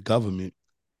people with the government,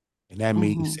 and that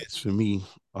made Mm-hmm. sense for me.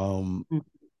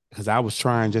 Because I was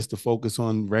trying just to focus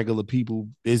on regular people,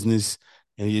 business,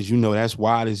 and as you know, that's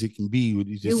wide as it can be. You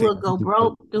You just say, will go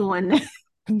broke doing that.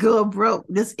 Go broke.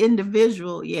 This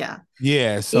individual, yeah.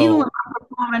 yeah. Even with So my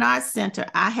performing arts center,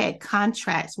 I had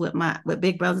contracts with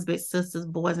Big Brothers Big Sisters,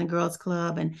 Boys and Girls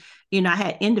Club, and I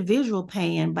had individual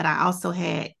paying, but I also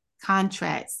had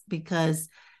contracts because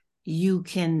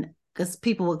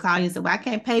people would call you and say, "Well, I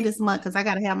can't pay this month because I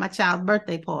got to have my child's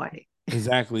birthday party."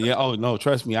 exactly, yeah. Oh no,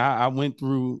 trust me, I went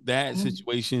through that Mm-hmm.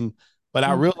 situation, but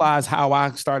I realized how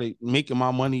I started making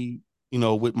my money.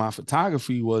 With my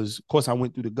photography was, of course, I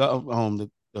went through the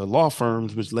law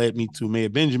firms, which led me to Mayor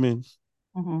Benjamin.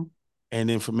 Mm-hmm. And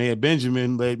then from Mayor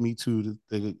Benjamin led me to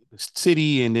the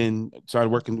city, and then started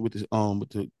working with the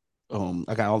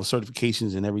I got all the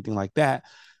certifications and everything like that.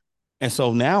 And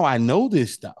so now I know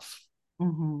this stuff,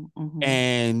 Mm-hmm. Mm-hmm.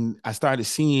 and I started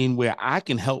seeing where I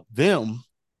can help them.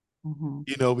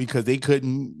 Mm-hmm. Because they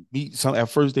couldn't meet some at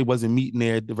first. They wasn't meeting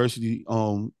their diversity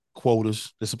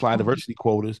quotas, the supply Mm-hmm. diversity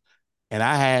quotas. And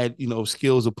I had,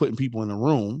 skills of putting people in the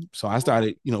room. So I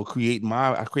started, I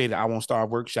created I Won't Starve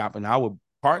workshop, and I would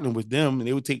partner with them, and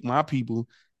they would take my people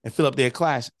and fill up their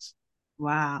classes.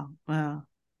 Wow. Wow.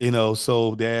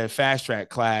 So their fast track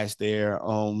class, their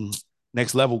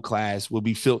next level class will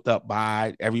be filled up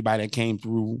by everybody that came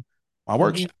through my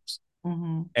With you. workshops.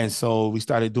 Mm-hmm. And so we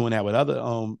started doing that with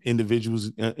other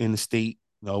individuals in the state.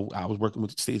 I was working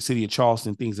with the city of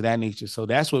Charleston, things of that nature. So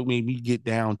that's what made me get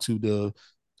down to the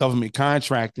government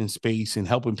contracting space and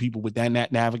helping people with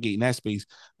that navigating that space.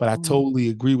 But I Mm-hmm. totally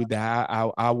agree with that.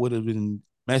 I would have been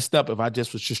messed up if I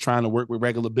just was just trying to work with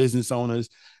regular business owners,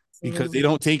 because they Absolutely.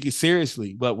 don't take it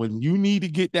seriously. But when you need to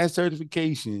get that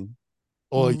certification,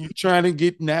 or you Mm-hmm. trying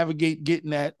to navigate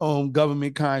getting that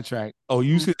government contract, oh,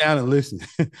 you Mm-hmm. sit down and listen.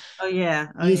 Oh yeah.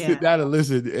 Oh You yeah. sit down and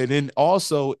listen. And then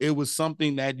also it was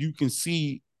something that you can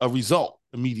see a result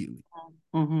immediately.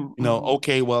 Mm-hmm. Mm-hmm.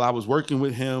 Okay, well, I was working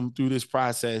with him through this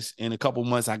process. In a couple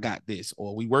months, I got this,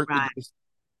 or we worked with Right. this,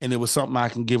 and it was something I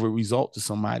can give a result to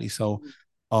somebody. So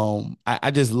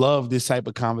I just love this type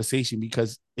of conversation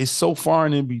because it's so far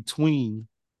and in between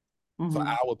for Mm-hmm.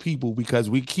 our people, because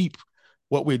we keep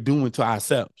what we're doing to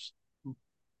ourselves.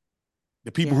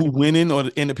 The people Yeah. who went in,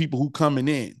 and the people who coming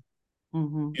in,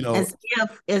 Mm-hmm. you know,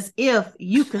 As if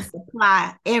you could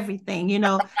supply everything,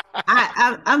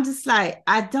 I'm just like,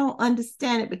 I don't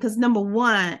understand it, because number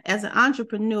one, as an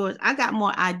entrepreneur, I got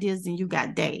more ideas than you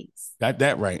got days. got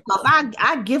that right. So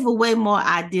I give away more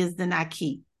ideas than I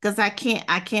keep, because I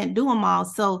can't do them all.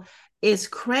 So it's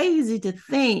crazy to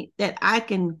think that I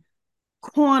can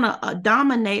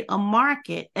dominate a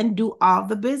market and do all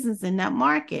the business in that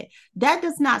market. That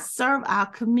does not serve our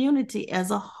community as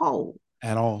a whole.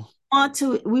 At all.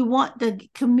 We want the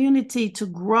community to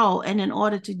grow, and in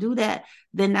order to do that,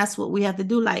 then that's what we have to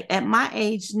do. Like at my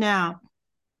age now,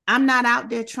 I'm not out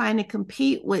there trying to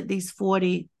compete with these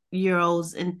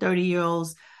 40-year-olds and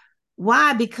 30-year-olds.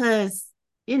 Why? Because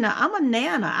I'm a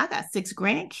nana. I got 6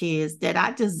 grandkids that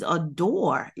I just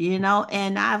adore,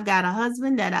 and I've got a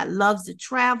husband that I loves to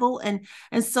travel, and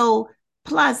so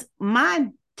plus my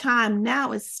time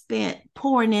now is spent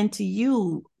pouring into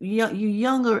you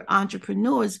younger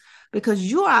entrepreneurs, because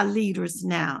you are leaders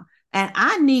now, and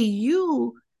I need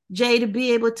you, Jay, to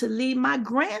be able to lead my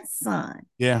grandson.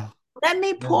 Yeah. Let me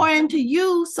Yeah. pour into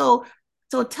you, so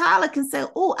Tyler can say,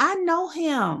 "Oh, I know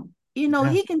him. Yeah.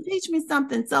 He can teach me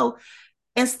something." So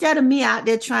instead of me out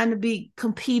there trying to be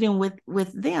competing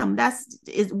with them,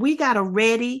 we got to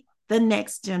ready the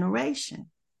next generation.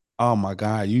 Oh my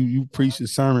God, you preach the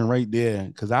sermon right there.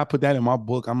 Because I put that in my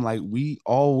book. I'm like, we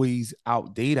always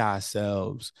outdate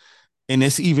ourselves, and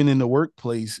it's even in the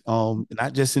workplace.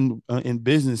 Not just in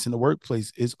business, in the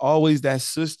workplace. It's always that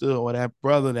sister or that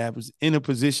brother that was in a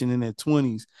position in their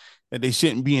 20s that they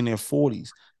shouldn't be in their 40s.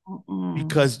 Mm-mm.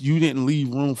 because you didn't leave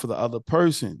room for the other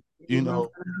person. You Leave room know,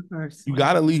 for the you person.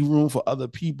 got to leave room for other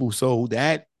people. So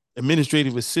that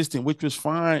administrative assistant, which was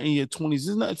fine in your 20s,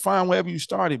 is not fine wherever you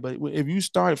started. But if you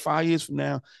started 5 years from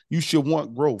now, you should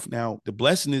want growth. Now, the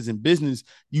blessing is in business,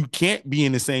 you can't be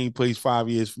in the same place 5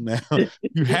 years from now.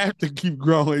 You have to keep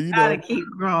growing, Gotta keep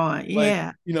growing. But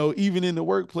Yeah. even in the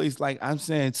workplace, like I'm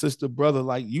saying, sister, brother,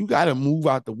 like you got to move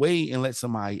out the way and let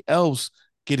somebody else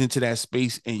get into that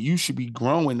space, and you should be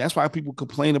growing. That's why people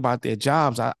complain about their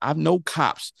jobs. I know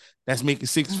cops that's making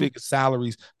six-figure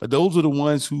salaries, but those are the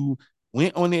ones who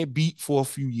went on their beat for a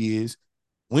few years,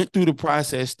 went through the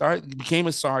process, became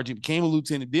a sergeant, became a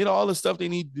lieutenant, did all the stuff they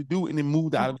needed to do, and then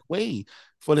moved out of the way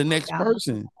for the next Yeah.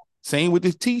 person. Same with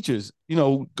the teachers.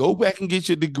 Go back and get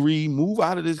your degree, move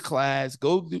out of this class,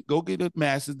 go get a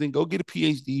master's, then go get a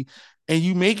PhD, and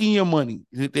you making your money.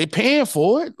 They're paying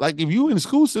for it. Like if you in the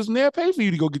school system, they'll pay for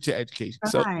you to go get your education.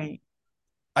 So Right.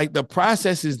 like the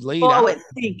process is laid out. Forward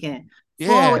thinking, Yeah,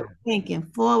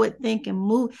 forward thinking,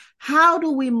 move. How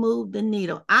do we move the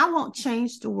needle? I won't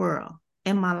change the world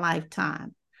in my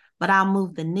lifetime, but I'll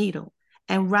move the needle.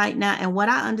 And right now, and what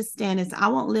I understand is I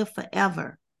won't live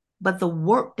forever, but the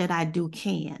work that I do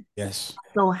can. yes,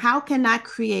 So, how can I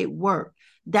create work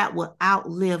that will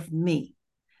outlive me?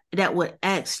 That would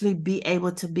actually be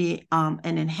able to be an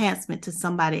enhancement to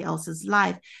somebody else's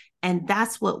life. And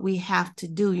that's what we have to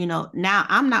do. Now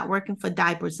I'm not working for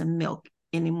diapers and milk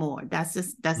anymore. That's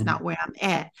Mhm. not where I'm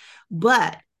at.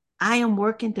 But I am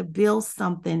working to build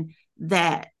something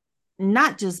that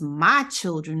not just my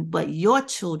children, but your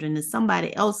children, and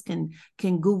somebody else can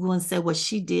Google and say, well,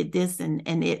 she did this and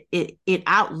it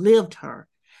outlived her.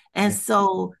 And Yeah,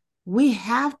 so we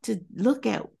have to look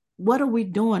at what are we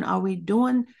doing? Are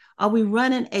we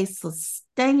running a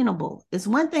sustainable? It's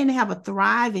one thing to have a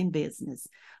thriving business,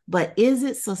 but is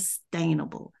it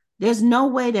sustainable? There's no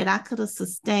way that I could have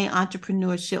sustained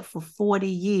entrepreneurship for 40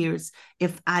 years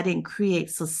if I didn't create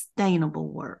sustainable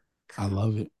work. I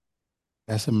love it.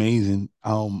 That's amazing.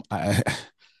 I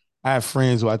have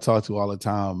friends who I talk to all the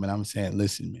time, and I'm saying,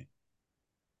 listen, man,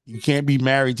 you can't be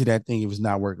married to that thing if it's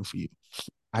not working for you.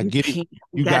 I You get it. can't. You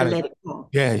You got to gotta, let it go.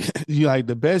 yeah. You like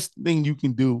the best thing you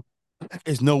can do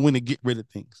is know when to get rid of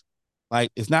things.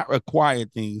 Like it's not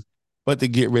required things, but to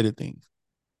get rid of things.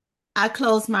 I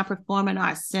closed my performing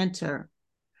arts center.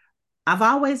 I've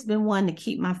always been one to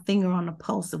keep my finger on the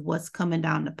pulse of what's coming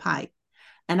down the pipe.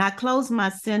 And I closed my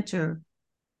center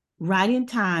right in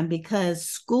time because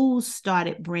schools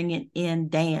started bringing in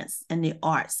dance and the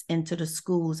arts into the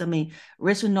schools. I mean,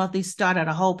 Richmond Northeast started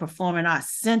a whole performing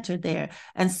arts center there.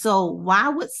 And so why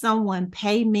would someone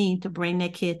pay me to bring their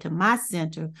kid to my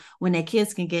center when their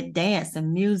kids can get dance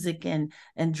and music and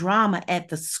drama at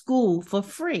the school for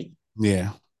free?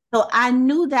 Yeah, So I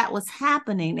knew that was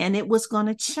happening and it was going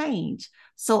to change.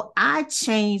 So I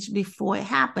changed before it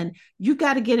happened. You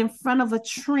got to get in front of a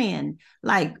trend.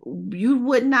 Like you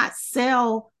would not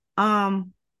sell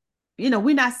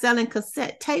we're not selling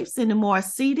cassette tapes anymore,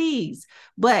 CDs,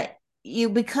 but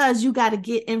because you got to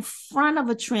get in front of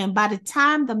a trend. By the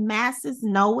time the masses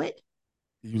know it,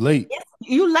 you late.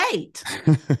 you late.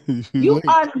 You You late.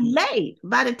 are late.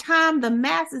 By the time the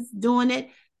masses doing it,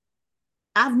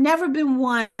 I've never been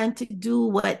one to do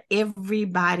what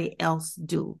everybody else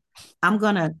do. I'm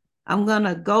gonna I'm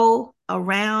gonna go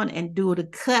around and do the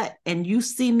cut, and you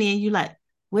see me and you like,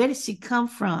 where did she come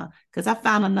from? Because I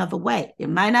found another way. It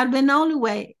might not have been the only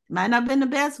way, it might not have been the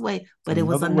best way, It's but it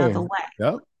was another another way.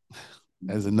 way. Yep.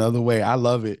 There's another way. I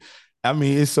love it. I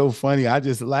mean, it's so funny. I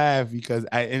just laugh because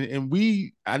I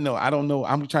know, I don't know.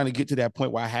 I'm trying to get to that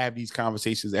point where I have these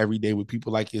conversations every day with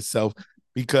people like yourself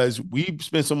because we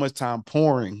spend so much time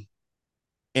pouring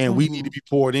and we need to Mm-hmm. be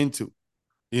poured into,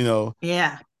 you know.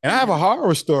 Yeah, And I have a yeah.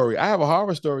 horror story. I have a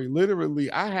horror story. Literally,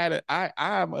 I had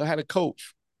a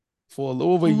coach for a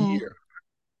little over a Mm-hmm. year.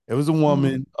 It was a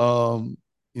Mm-hmm. woman,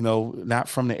 not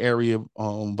from the area,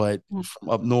 but from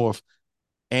up north.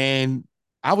 And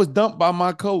I was dumped by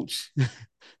my coach.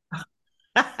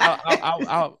 My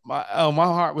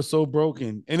heart was so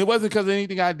broken, and it wasn't because of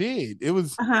anything I did. It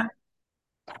was Uh-huh.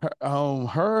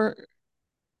 her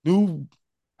new,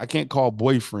 I can't call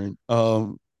boyfriend,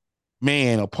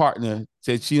 man or partner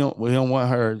said we don't want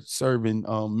her serving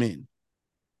men.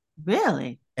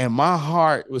 Really? And my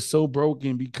heart was so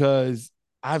broken because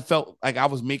I felt like I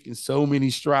was making so many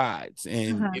strides,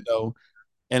 and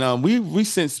Uh-huh. we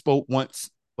since spoke once,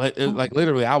 but like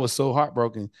literally I was so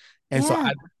heartbroken, and so Yeah.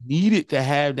 I needed to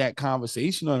have that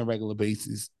conversation on a regular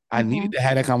basis. I needed Mm-hmm. to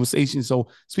have that conversation. So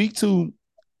speak to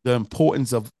the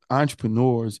importance of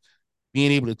entrepreneurs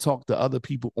being able to talk to other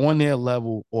people on their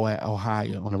level or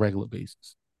higher on a regular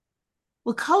basis.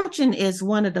 Well, coaching is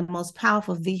one of the most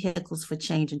powerful vehicles for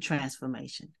change and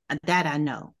transformation. That I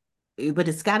know. But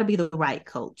it's got to be the right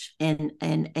coach. And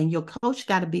your coach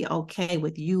got to be okay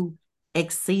with you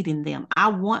exceeding them. I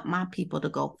want my people to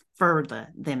go further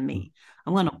than me.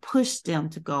 I'm going to push them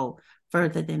to go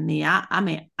further than me. I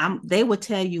mean, they would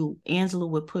tell you Angela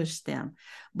would push them.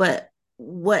 But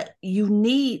what you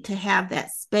need to have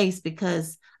that space,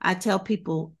 because I tell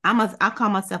people I call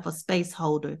myself a space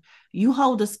holder. You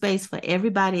hold a space for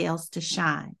everybody else to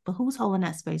shine, but who's holding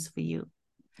that space for you?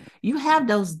 You have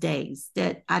those days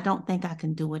that I don't think I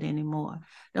can do it anymore.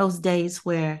 Those days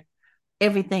where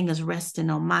everything is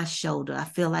resting on my shoulder. I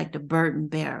feel like the burden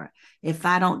bearer. If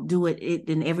I don't do it,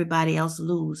 then everybody else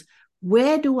lose.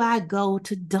 Where do I go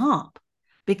to dump?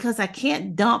 Because I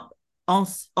can't dump on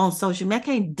social media. I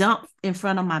can't dump in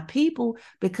front of my people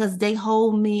because they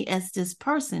hold me as this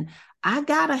person. I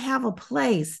gotta have a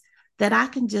place that I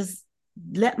can just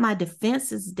let my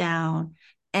defenses down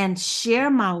and share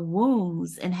my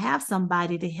wounds and have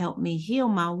somebody to help me heal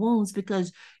my wounds,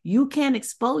 because you can't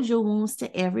expose your wounds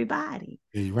to everybody.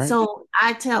 Yeah, you're right. So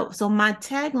my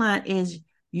tagline is,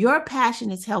 your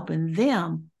passion is helping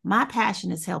them. My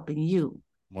passion is helping you.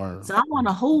 Word. So I want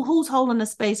to who's holding the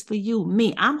space for you?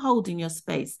 Me. I'm holding your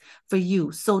space for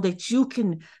you so you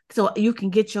can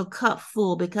get your cup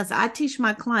full, because I teach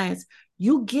my clients,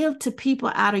 you give to people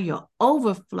out of your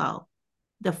overflow.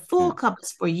 The Yeah. full cup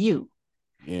is for you,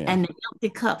 Yeah. and the empty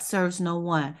cup serves no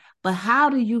one. But how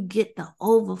do you get the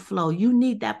overflow? You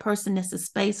need that person that's a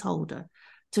space holder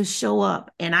to show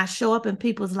up. And I show up in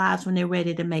people's lives when they're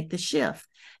ready to make the shift.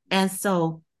 And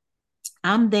so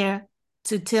I'm there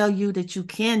to tell you that you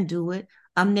can do it.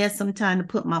 I'm there sometime to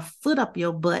put my foot up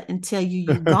your butt and tell you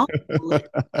you're going to do it.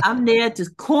 I'm there to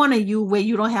corner you where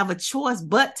you don't have a choice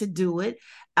but to do it.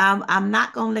 I'm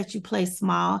not going to let you play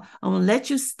small. I'm going to let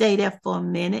you stay there for a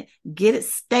minute, get it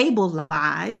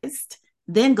stabilized,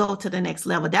 then go to the next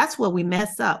level. That's where we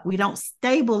mess up. We don't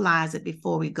stabilize it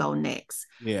before we go next.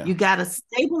 Yeah. You got to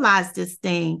stabilize this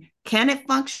thing. Can it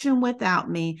function without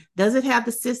me? Does it have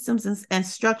the systems and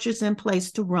structures in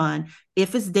place to run?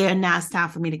 If it's there, now it's time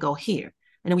for me to go here.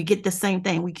 And then we get the same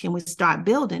thing. We start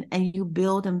building, and you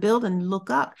build and look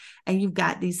up, and you've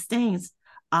got these things.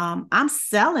 I'm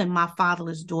selling my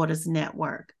Fatherless Daughters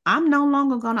Network. I'm no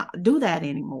longer going to do that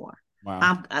anymore.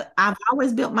 Wow. I've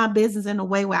always built my business in a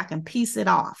way where I can piece it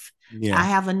off. I Yeah.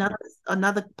 have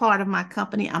another part of my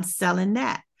company. I'm selling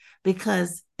that,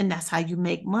 and that's how you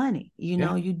make money.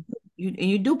 Yeah.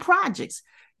 You do projects.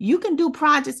 You can do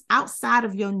projects outside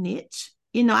of your niche.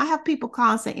 I have people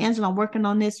call and say, Angela, I'm working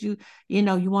on this. You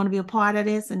want to be a part of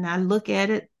this? And I look at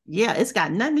it. Yeah, it's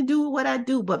got nothing to do with what I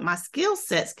do, but my skill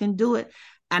sets can do it.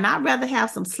 And I'd rather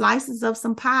have some slices of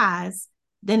some pies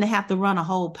than to have to run a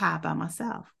whole pie by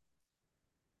myself.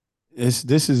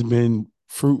 This has been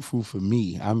fruitful for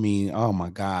me. I mean, oh my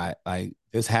God, like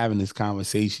just having this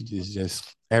conversation is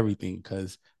just everything.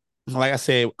 Because, like I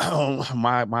said,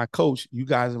 my coach, you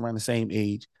guys are around the same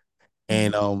age,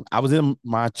 and I was in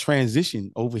my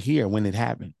transition over here when it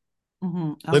happened.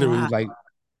 Mm-hmm. Oh, Literally, wow. like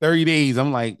 30 days.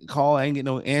 I'm like, call, I ain't get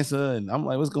no answer, and I'm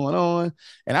like, what's going on?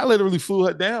 And I literally flew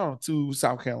her down to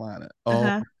South Carolina.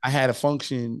 Uh-huh. I had a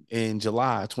function in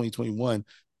July 2021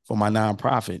 for my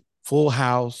nonprofit, full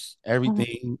house, Mm-hmm.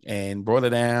 everything, and brought her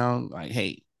down. Like,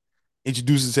 hey,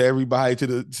 introduce us to everybody to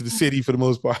the city for the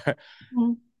most part.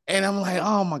 Mm-hmm. And I'm like,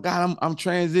 oh my God, I'm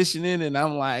transitioning, and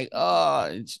I'm like, oh,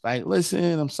 it's like,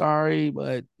 listen, I'm sorry,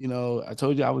 but I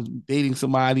told you I was dating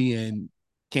somebody and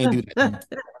can't do that no more.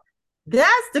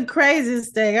 That's the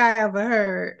craziest thing I ever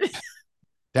heard.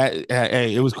 That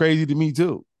hey, it was crazy to me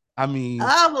too. I mean,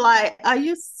 I'm like, are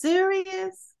you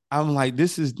serious? I'm like,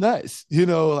 this is nuts,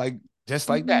 like just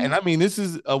like that. Mm-hmm. And I mean, this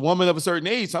is a woman of a certain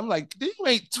age. So I'm like, you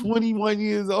ain't 21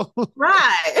 years old.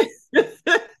 Right.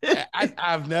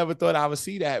 I've never thought I would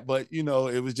see that, but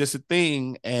it was just a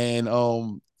thing. And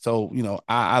so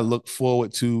I look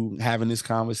forward to having this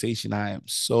conversation. I am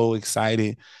so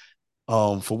excited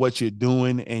for what you're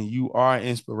doing, and you are an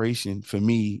inspiration for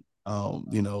me.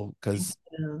 Because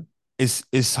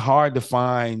it's hard to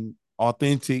find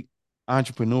authentic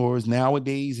entrepreneurs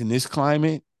nowadays in this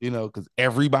climate, because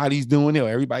everybody's doing it, or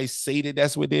everybody say that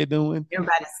that's what they're doing.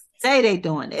 Everybody say they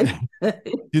doing it.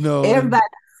 And Everybody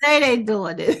say they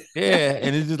doing it. yeah,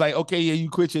 and it's just like, okay, yeah, you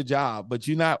quit your job, but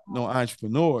you're not no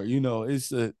entrepreneur.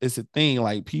 It's a thing.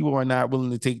 Like, people are not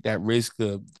willing to take that risk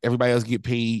of everybody else get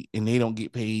paid and they don't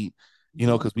get paid,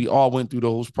 because we all went through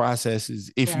those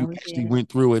processes. If Yeah, you we actually did. went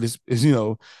through it,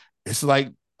 it's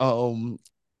like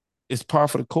it's par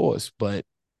for the course. But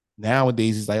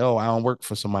nowadays it's like, oh, I don't work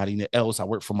for somebody else. I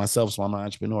work for myself, so I'm an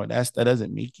entrepreneur. That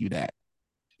doesn't make you that.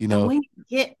 you And know. when you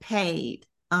get paid,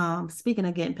 speaking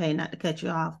of getting paid, not to cut you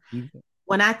off, You,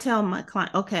 when I tell my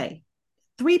client, okay,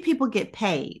 three people get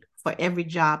paid for every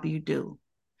job you do.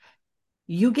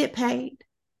 You get paid,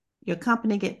 your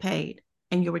company get paid,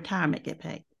 and your retirement get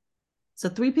paid. So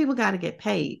three people got to get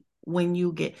paid when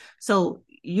you get, so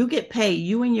you get paid,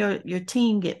 you and your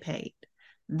team get paid.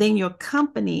 Then your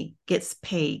company gets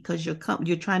paid because you're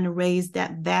trying to raise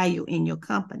that value in your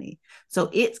company. So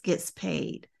it gets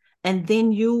paid. And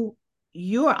then you're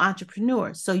an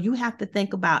entrepreneur. So you have to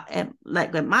think about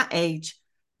like at my age,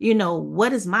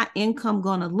 what is my income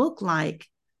going to look like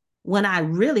when I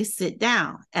really sit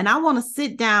down? And I want to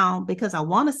sit down because I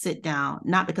want to sit down,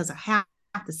 not because I have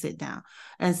to sit down.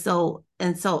 And so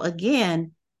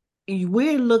again,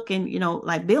 we're looking,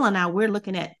 like Bill and I, we're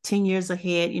looking at 10 years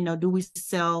ahead. Do we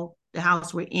sell the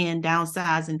house we're in,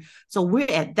 downsize? And so we're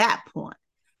at that point.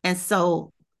 And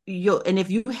so and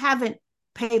if you haven't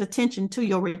paid attention to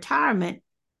your retirement,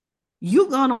 you're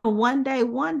gonna one day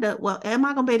wonder, well, am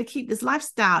I gonna be able to keep this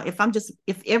lifestyle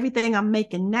if everything I'm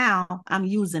making now I'm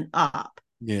using up?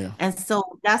 yeah. And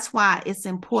so that's why it's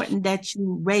important that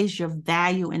you raise your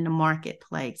value in the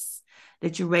marketplace,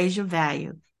 that you raise your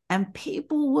value, and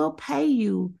people will pay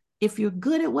you. If you're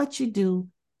good at what you do,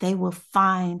 they will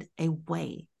find a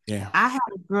way. Yeah. I had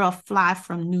a girl fly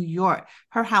from New York.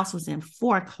 Her house was in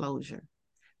foreclosure.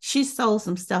 She sold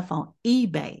some stuff on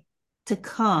eBay to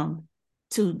come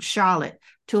to Charlotte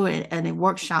to a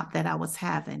workshop that I was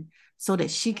having so that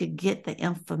she could get the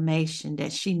information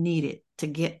that she needed to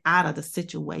get out of the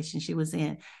situation she was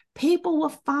in. People will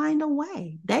find a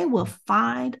way. They will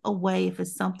find a way if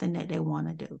it's something that they want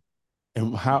to do.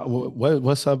 And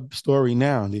what's her story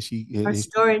now? Her Did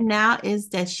story now is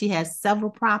that she has several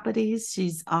properties.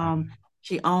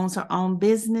 She owns her own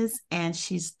business and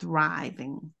she's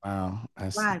thriving. wow,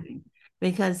 Thriving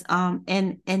because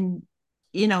and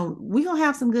we're gonna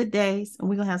have some good days and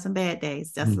we're gonna have some bad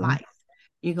days. That's mhm. life.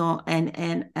 You're gonna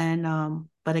and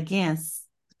but again,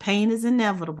 pain is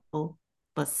inevitable,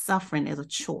 but suffering is a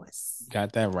choice.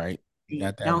 Got that right. You You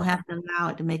got that don't right. have to allow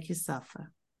it to make you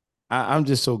suffer. I'm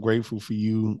just so grateful for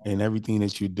you and everything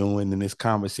that you're doing in this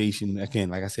conversation. Again,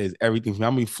 like I said, it's everything.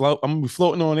 I'm gonna be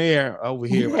floating on air over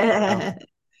here right now.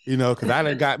 Yeah. Because I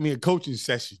done got me a coaching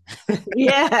session.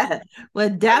 Yeah. Well,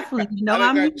 definitely.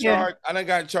 I'm here. I done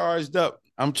got charged up.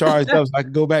 I'm charged up so I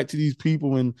can go back to these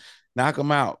people and knock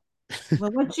them out.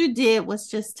 Well, what you did was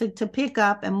just to pick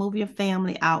up and move your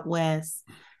family out west.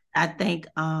 I think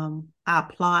I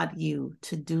applaud you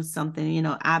to do something.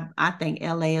 I think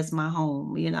LA is my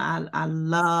home. Me I too.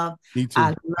 love Me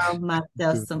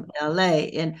myself too. some LA.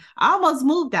 And I almost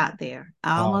moved out there.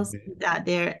 Oh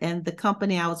man. And the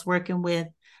company I was working with,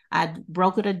 I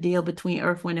brokered a deal between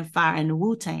Earth, Wind, and Fire and the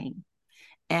Wu-Tang.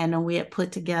 And we had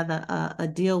put together a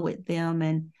deal with them,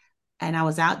 and I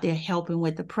was out there helping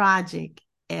with the project,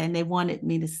 and they wanted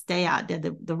me to stay out there.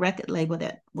 The record label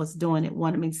that was doing it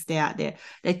wanted me to stay out there.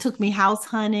 They took me house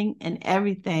hunting and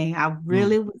everything. I Mm.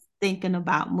 really was thinking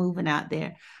about moving out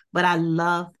there, but I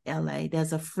love LA.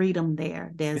 There's a freedom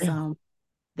there. Yeah.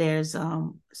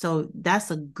 So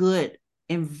that's a good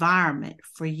environment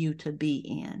for you to be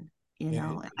in, Yeah.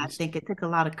 and I think it took a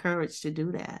lot of courage to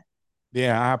do that.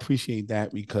 Yeah, I appreciate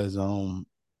that because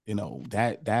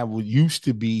that would used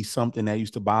to be something that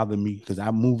used to bother me because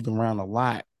I moved around a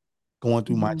lot going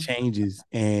through my Mm-hmm. changes,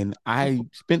 and I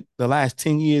spent the last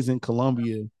 10 years in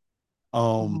Colombia. Um,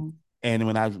 Mm-hmm. and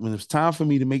when it was time for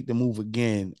me to make the move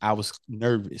again, I was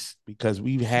nervous because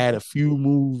we've had a few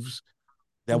moves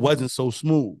that Mm-hmm. wasn't so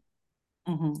smooth.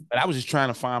 Mm-hmm. But I was just trying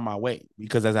to find my way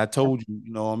because, as I told you,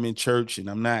 I'm in church and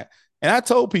I'm not. And I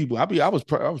told people, I was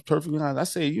perfectly honest. I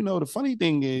said, the funny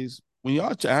thing is when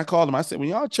y'all, I called them. I said, when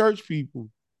y'all church people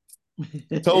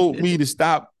told me to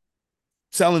stop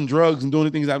selling drugs and doing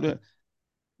the things I'm doing,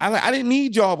 I didn't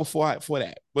need y'all for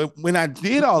that. But when I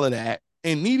did all of that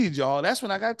and needed y'all, that's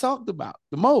when I got talked about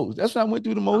the most. That's when I went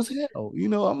through the most hell.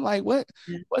 I'm like, what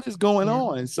is going Yeah.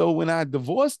 on? And so when I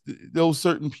divorced those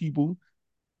certain people,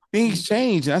 things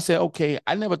changed. And I said, okay,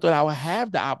 I never thought I would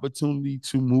have the opportunity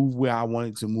to move where I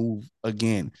wanted to move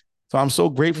again. So I'm so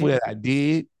grateful that I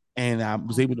did and I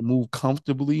was able to move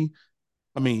comfortably.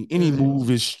 I mean, any Good.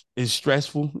 move is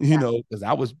stressful, Yeah. because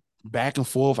I was back and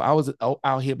forth. I was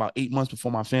out here about 8 months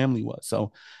before my family was.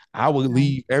 So I would Right.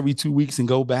 leave every 2 weeks and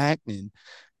go back. And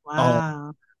um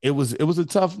Wow. it was a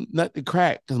tough nut to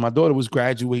crack because my daughter was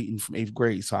graduating from 8th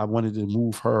grade. So I wanted to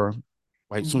move her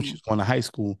right soon she Mm-hmm. was going to high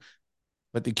school.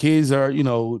 But the kids are,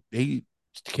 they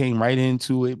came right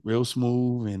into it real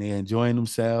smooth and they're enjoying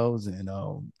themselves. And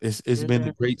it's been a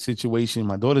Good. great situation.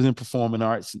 My daughter's in performing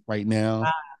arts right now.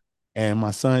 Wow. And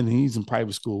my son, he's in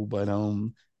private school. But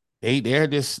they're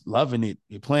just loving it.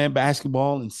 They're playing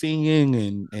basketball and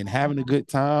singing and having a good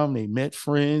time. They met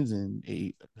friends and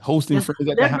they hosting friends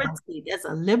at the house. There's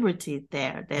a liberty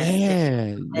there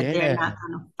Yeah, that they're yeah. not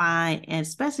going to find, and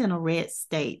especially in a red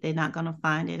state, they're not going to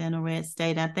find it in a red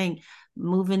state. I think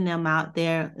moving them out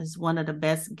there is one of the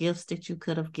best gifts that you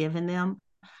could have given them.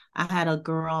 I had a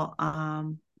girl,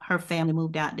 her family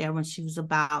moved out there when she was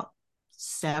about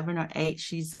 7 or 8.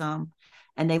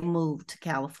 And they moved to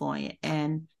California,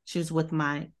 and she was with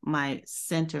my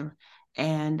center.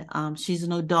 And she's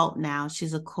an adult now.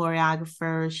 She's a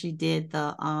choreographer. She did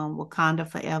the Wakanda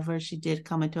Forever. She did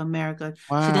Coming to America. She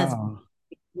does Wow.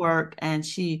 work, and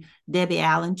Debbie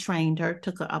Allen trained her,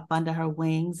 took her up under her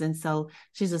wings, and so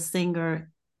she's a singer,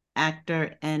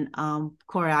 actor, and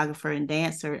choreographer and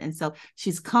dancer. And so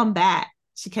she's come back.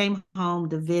 She came home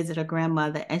to visit her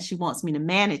grandmother, and she wants me to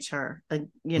manage her.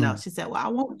 Mm, She said, "Well, I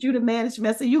want you to manage me."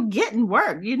 I said, "You getting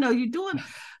work? You're doing."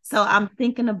 So I'm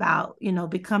thinking about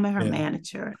becoming her yeah.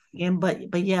 manager. And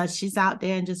but yeah, she's out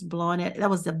there and just blowing it. That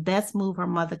was the best move her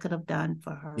mother could have done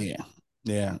for her. Yeah.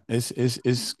 Yeah.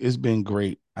 It's been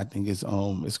great. I think it's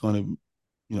gonna,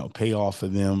 pay off for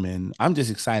them. And I'm just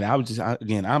excited.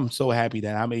 Again, I'm so happy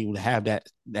that I'm able to have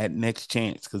that next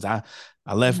chance because I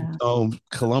left Yeah.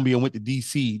 Columbia and went to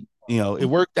DC. It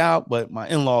worked out, but my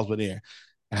in-laws were there.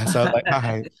 And so I was like, all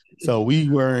right. So we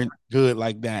weren't good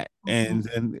like that. And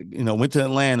then, went to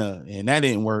Atlanta and that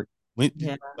didn't work.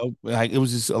 Yeah. Like it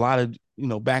was just a lot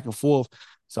of, back and forth.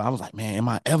 So I was like, man, am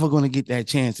I ever going to get that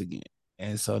chance again?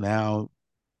 And so now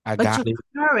I But got it.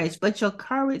 your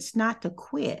courage not to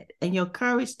quit, and your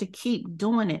courage to keep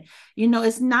doing it. It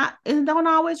don't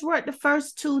always work the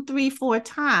first 2, 3, 4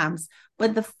 times,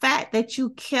 but the fact that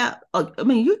you kept, I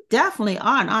mean, you definitely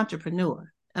are an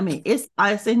entrepreneur. I mean, it's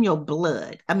in your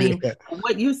blood. I mean, Yeah.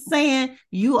 what you're saying,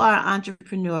 you are an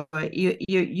entrepreneur.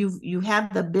 You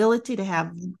have the ability to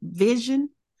have vision,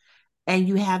 and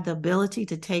you have the ability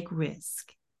to take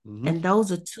risk. Mm-hmm. And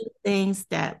those are two things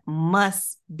that Yeah.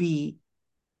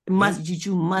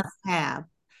 you must have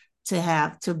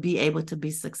to be able to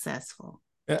be successful.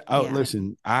 Yeah. Oh, Yeah.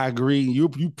 listen, I agree. You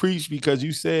preach because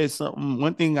you said something.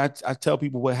 One thing I tell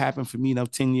people what happened for me now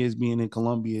 10 years being in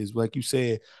Colombia is like you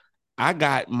said, I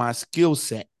got my skill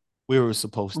set where it was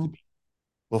supposed to be.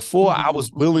 Before I was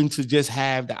Mm-hmm. willing to just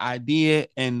have the idea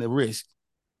and the risk,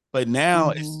 but now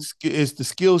Mm-hmm. it's the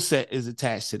skill set is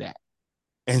attached to that.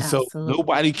 And so Absolutely.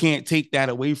 nobody can't take that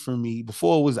away from me.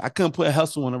 Before it was I couldn't put a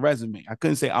hustle on a resume. I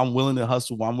couldn't say I'm willing to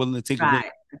hustle, I'm willing to take a risk.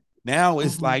 Right. Now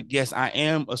it's Mm-hmm. like, yes, I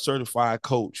am a certified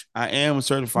coach. I am a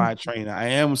certified trainer. I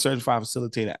am a certified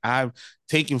facilitator. I've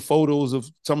taken photos of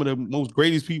some of the most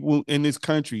greatest people in this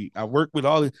country. I work with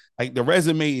all the like the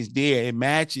resume is there. It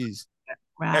matches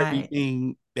Right.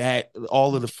 everything that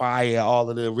all of the fire, all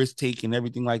of the risk taking,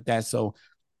 everything like that. So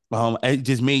it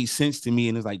just made sense to me.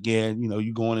 And it's like, yeah,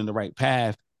 you're going in the right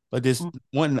path, but just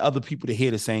wanting other people to hear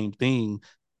the same thing.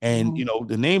 And, Mm-hmm.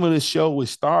 the name of the show was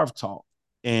S.T.A.R.V.E. Talk.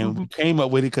 And Mm-hmm. we came up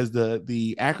with it because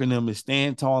the acronym is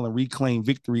stand tall and reclaim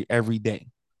victory every day.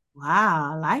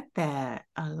 Wow. I like that.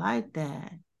 I like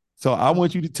that. So I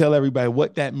want you to tell everybody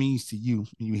what that means to you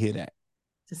when you hear that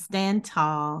To stand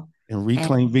tall and and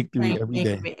reclaim victory claim every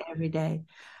day. victory every day.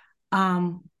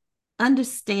 Um,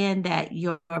 Understand that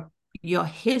your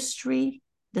history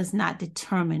does not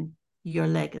determine your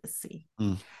legacy.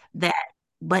 Mm, that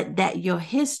but that your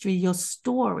history, your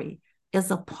story,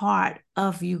 is a part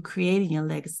of you creating your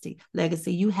legacy.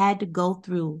 You had to go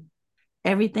through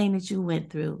everything that you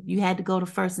went through. You had to go to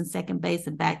first and second base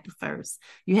and back to first.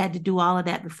 You had to do all of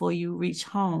that before you reach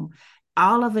home.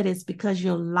 All of it is because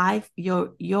your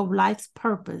life's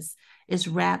purpose is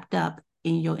wrapped up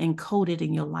in your encoded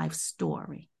in your life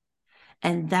story.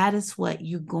 And that's what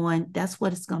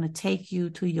it's going to take you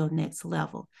to your next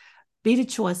level. Be the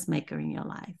choice maker in your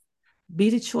life. Be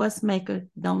the choice maker.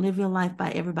 Don't live your life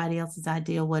by everybody else's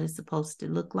idea of what it's supposed to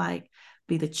look like.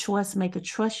 Be the choice maker.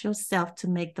 Trust yourself to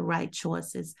make the right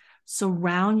choices.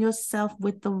 Surround yourself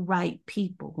with the right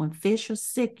people. When fish are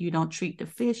sick, you don't treat the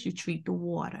fish, you treat the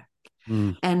water.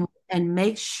 mm, And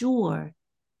make sure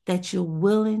that you're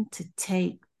willing to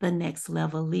take the next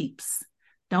level leaps.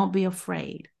 Don't be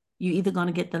afraid. You're either going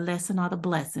to get the lesson or the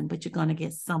blessing, but you're going to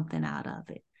get something out of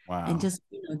it. And wow.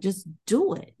 just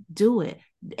do it,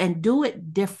 and do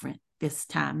it different this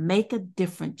time. Make a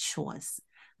different choice.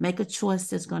 Make a choice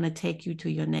that's going to take you to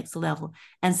your next level,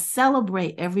 and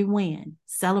celebrate every win.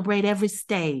 Celebrate every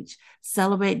stage.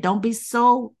 Celebrate. Don't be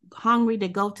so hungry to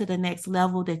go to the next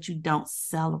level that you don't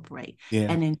celebrate Yeah.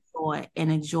 and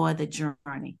enjoy the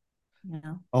journey. You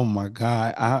know, Oh my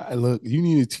God. Look, you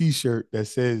need a t-shirt that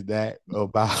says that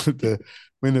about the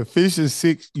when the fish is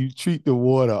sick, you treat the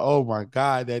water. Oh my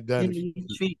God, that you done. know, you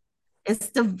treat it's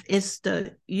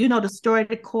the you know the story of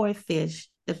the koi fish.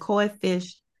 The koi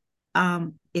fish,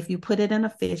 if you put it in a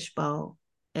fish bowl,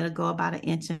 it'll go about an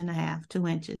inch and a half, 2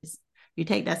 inches. You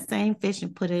take that same fish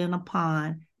and put it in a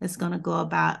pond, it's gonna go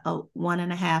about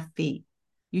 1.5 feet.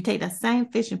 You take that same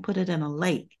fish and put it in a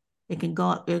lake, it can go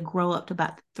up, it'll grow up to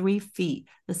about 3 feet.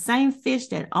 The same fish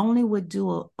that only would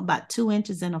do about 2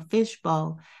 inches in a fish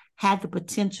bowl had the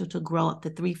potential to grow up to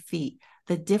 3 feet.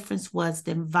 The difference was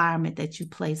the environment that you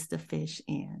placed the fish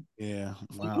in. Yeah.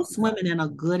 You Wow. swimming in a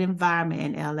good environment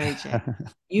in LAJ.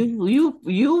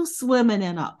 You swimming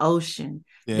in an ocean.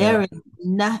 Yeah. There is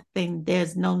nothing,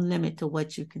 there's no limit to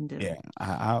what you can do. Yeah.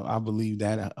 I believe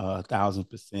that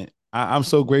 1,000%. I'm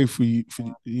so grateful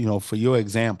for your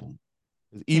example.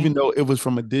 Even Thank though you. it was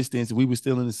from a distance, we were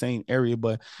still in the same area,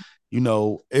 but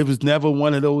it was never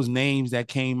one of those names that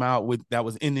came out with that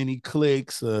was in any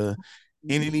clicks, in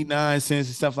any nonsense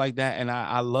and stuff like that. And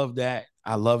I love that.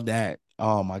 I love that.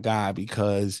 Oh my God,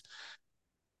 because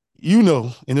and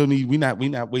we're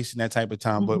not wasting that type of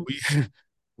time, but Mhm.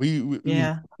 we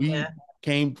Yeah, we yeah.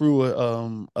 came through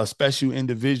a special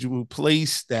individual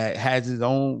place that has its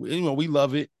own. We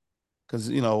love it because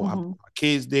I put Mhm. my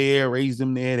kids there, raised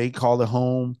them there. They call it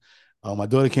home. My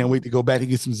daughter can't wait to go back to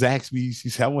get some Zaxby's. She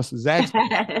said, "I want some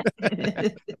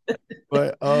Zaxby's."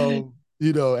 But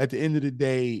at the end of the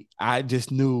day, I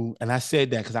just knew, and I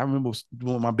said that because I remember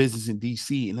doing my business in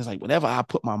DC, and it's like whenever I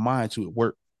put my mind to it,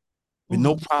 work with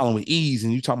no Mhm. problem with ease.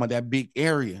 And you talking about that big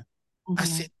area, I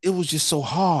said Mhm. it was just so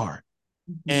hard.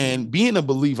 Mhm. And being a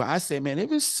believer, I said, man,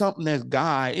 if it's something that's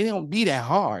God, it don't be that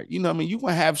hard. You know what I mean? You're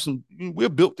gonna have some, we're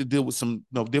built to deal with some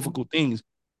difficult things,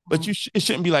 but it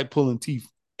shouldn't be like pulling teeth, Mhm.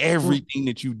 everything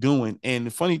that you're doing. And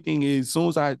the funny thing is, as soon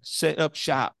as I set up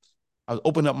shop, I was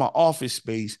opening up my office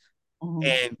space, Mhm.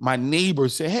 and my neighbor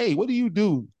said, hey, what do you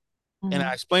do? And I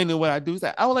Mhm. explained to him what I do. He's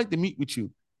like, I would like to meet with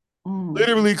you. Mhm.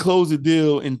 Literally closed the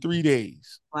deal in 3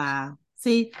 days. Wow.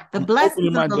 See, the I'm blessings opening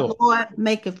of my the door. Lord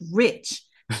maketh rich,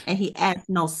 and he adds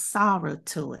no sorrow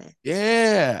to it.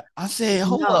 Yeah. I said,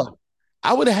 hold No. up.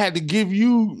 I would have had to give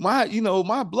you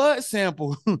my blood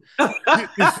sample to get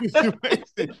this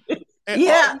situation. And all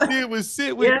Yeah. you did was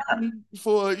sit with Yeah. me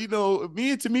for,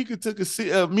 me and Tamika took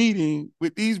a meeting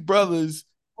with these brothers,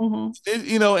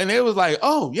 Mm-hmm. and it was like,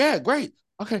 oh, yeah, great.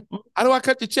 Okay. How do I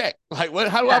cut the check? Like,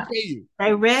 how do I Yeah. pay you?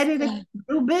 They ready to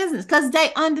do business because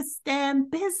they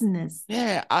understand business.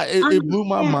 Yeah, it blew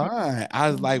my Understand. mind. I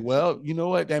was like, well, you know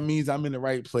what? That means I'm in the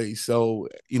right place. So,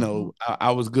 Mm-hmm.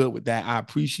 I was good with that. I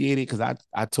appreciate it because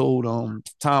I told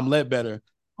Tom Ledbetter,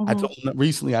 I Mm-hmm. told him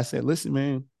recently, I said, listen,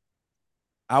 man,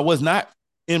 I was not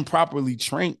improperly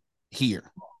trained here.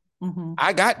 Mm-hmm.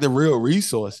 I got the real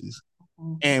resources.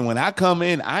 Mm-hmm. And when I come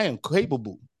in, I am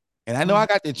capable. And I know I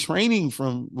got the training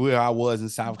from where I was in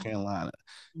South Carolina.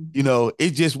 Mm-hmm.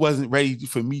 It just wasn't ready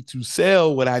for me to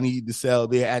sell what I needed to sell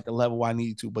there at the level I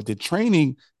needed to. But the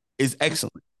training is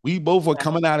excellent. We both are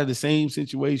coming out of the same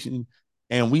situation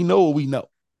and we know what we know.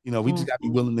 We just got to be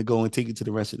Mm-hmm. willing to go and take it to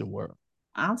the rest of the world.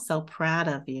 I'm so proud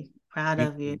of you. Proud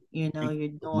Thank of you. you. You know, Thank you're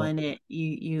you so much. doing it.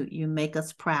 You make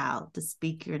us proud to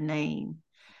speak your name.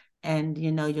 And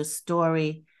your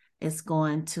story is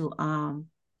going to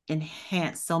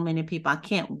enhance so many people. I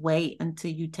can't wait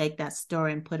until you take that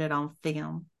story and put it on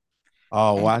film.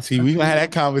 Oh, And wow. See, we gonna have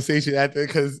that conversation after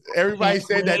because everybody can't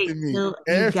said that to wait me. till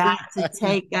you got to Everybody,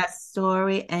 take that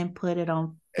story and put it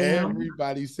on film.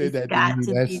 everybody said It's that to got me.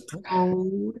 to be That's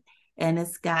told, and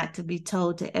it's got to be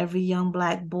told to every young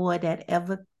black boy that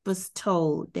ever was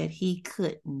told that he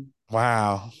couldn't.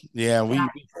 wow. Yeah, Got we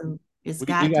to. It's we, we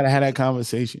got to gotta have be. that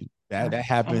conversation. That And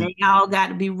happened. they all got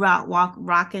to be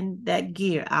rocking that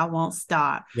gear. I won't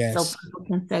start. So Yes. people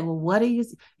can say, well, what are you?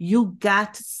 You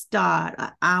got to start.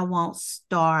 I won't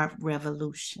starve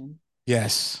revolution.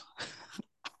 Yes.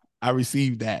 I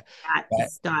received that. Got to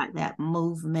That start that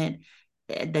movement,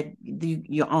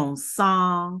 your own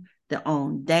song, the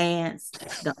own dance,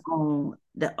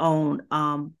 the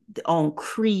own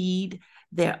creed,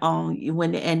 their own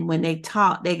when they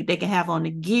talk, they can have on the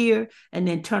gear and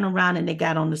then turn around and they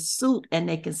got on the suit and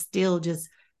they can still just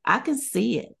I can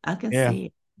see it. I can yeah. see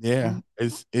it. Yeah.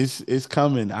 Mhm. It's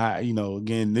coming.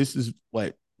 Again, this is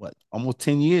what almost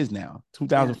 10 years now. Yeah.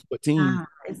 2014.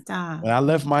 It's time. When I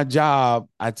left my job,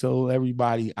 I told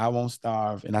everybody I won't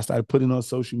starve. And I started putting on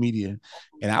social media.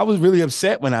 And I was really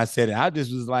upset when I said it. I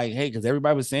just was like, hey, because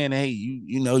everybody was saying, hey,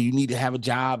 you need to have a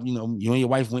job. You and your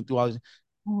wife went through all this.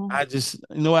 Mhm. I just,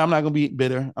 I'm not gonna be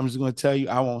bitter. I'm just gonna tell you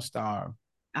I won't starve.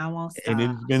 I won't And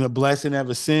starve. it's been a blessing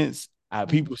ever since.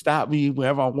 People stop me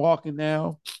wherever I'm walking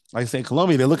now. Like I say,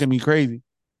 Colombia, they look at me crazy.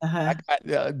 I Uh-huh.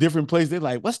 got different places. They're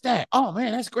like, "What's that? Oh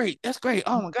man, that's great. That's great.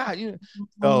 Oh my god, yeah." Mhm.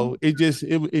 So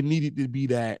it needed to be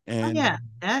that, Oh and yeah,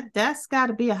 that's got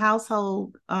to be a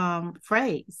household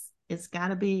phrase. It's got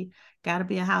to be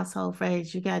a household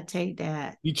phrase. You got to take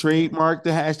that. we Yeah. trademarked the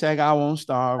hashtag "I won't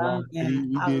starve" Oh yeah, already.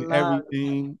 We I did love that.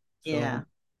 everything. Yeah, So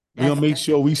we're gonna that's make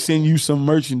sure we send you some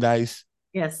merchandise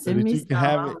yeah. so Send that me you can some.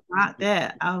 have I it. would rock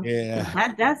that. Cause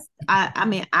Yeah. that's I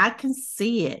mean I can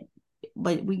see it,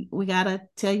 but we gotta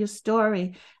tell your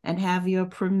story and have your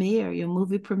premiere, your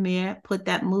movie premiere. Put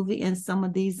that movie in some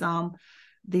of these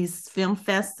film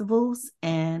festivals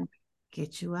and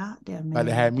get you out there, About to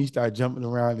man. have me start jumping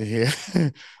around in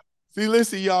here. See,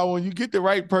 listen, y'all, when you get the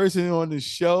right person on the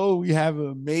show, we have an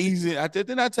amazing.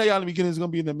 Didn't I tell y'all in the beginning it's going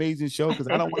to be an amazing show? Because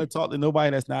I don't want to talk to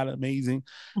nobody that's not amazing.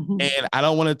 And I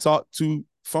don't want to talk to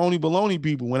phony baloney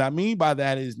people. What I mean by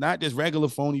that is not just regular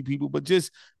phony people, but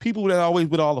just people that are always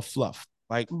with all the fluff.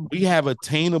 Like we have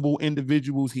attainable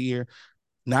individuals here,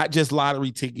 not just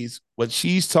lottery tickets. What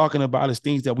she's talking about is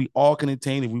things that we all can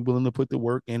attain if we're willing to put the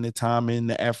work in, the time in,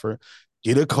 the effort.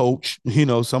 Get a coach,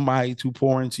 somebody to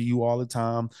pour into you all the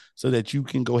time so that you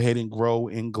can go ahead and grow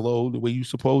and glow the way you're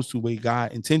supposed to, the way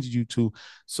God intended you to.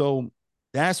 So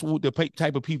that's what the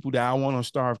type of people that I want on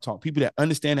Star of Talk, people that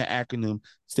understand the acronym,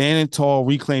 standing tall,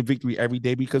 reclaim victory every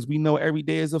day, because we know every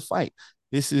day is a fight.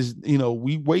 This is,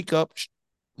 we wake up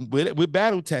with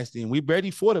battle testing. We're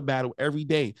ready for the battle every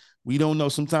day. We don't know.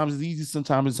 Sometimes it's easy,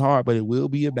 sometimes it's hard, but it will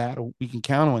be a battle. We can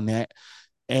count on that.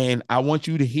 And I want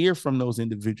you to hear from those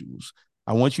individuals.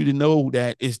 I want you to know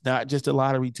that it's not just a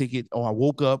lottery ticket. Oh, I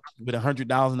woke up with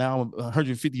 $100 an hour,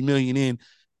 150 million in.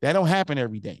 That don't happen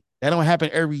every day. That don't happen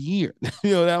every year. That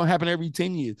don't happen every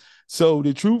 10 years. So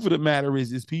the truth of the matter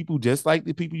is people just like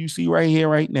the people you see right here,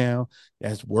 right now,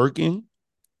 that's working,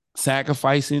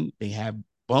 sacrificing. They have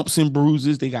bumps and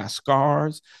bruises. They got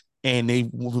scars, and they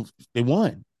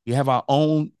won. We have our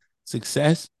own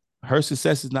success. Her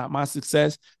success is not my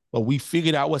success, but we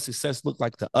figured out what success looked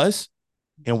like to us,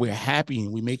 and we're happy,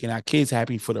 and we're making our kids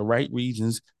happy for the right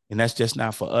reasons. And that's just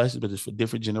not for us, but it's for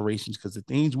different generations, because the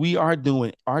things we are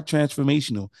doing are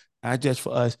transformational, not just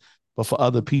for us, but for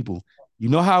other people. You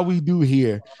know how we do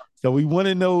here. So we want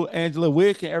to know, Angela,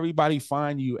 where can everybody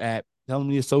find you at? Tell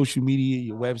them your social media,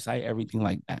 your website, everything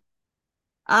like that.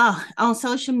 On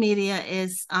social media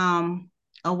is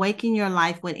Awaken Your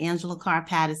Life with Angela Carr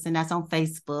Patterson. That's on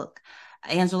Facebook.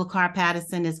 Angela Carr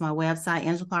Patterson is my website.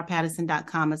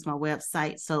 AngelaCarrPatterson.com is my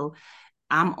website. So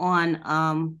I'm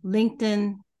on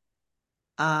LinkedIn,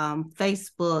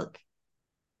 Facebook,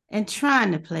 and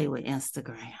trying to play with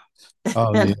Instagram.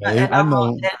 Oh and, yeah, and I I'm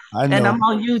on know, I and know. I'm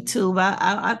on YouTube.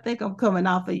 I think I'm coming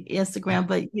off of Instagram,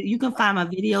 but you can find my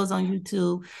videos on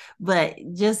YouTube. But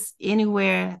just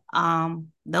anywhere,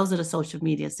 those are the social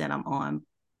medias that I'm on.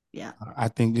 Yeah, I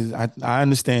think I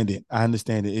understand it. I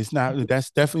understand it. It's not that's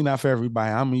definitely not for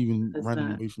everybody. I'm even it's running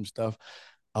not. away from stuff.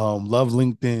 Love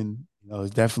LinkedIn.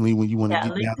 It's definitely when you want to Yeah,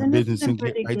 get down to LinkedIn has business been and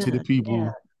get pretty right to the good. Yeah,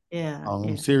 people. yeah,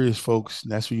 yeah. Serious folks,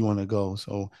 that's where you want to go.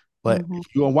 So, but Mm-hmm. if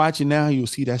you are watching now, you'll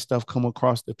see that stuff come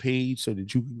across the page so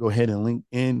that you can go ahead and link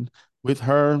in with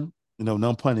her.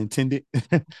 No pun intended.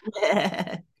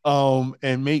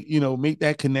 And make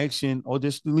that connection, or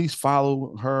just at least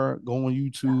follow her, go on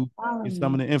YouTube, Follow get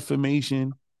some of me. the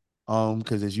information.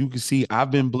 Because as you can see,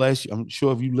 I've been blessed. I'm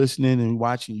sure if you listening and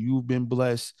watching, you've been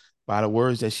blessed by the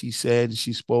words that she said,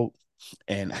 she spoke,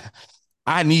 and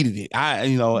I needed it.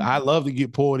 I love to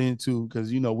get poured into,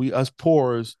 because we us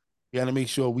pourers, we got to make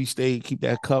sure we keep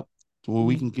that cup to where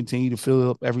we Mm-hmm. can continue to fill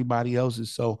up everybody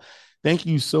else's. So thank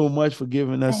you so much for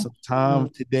giving us Thank some time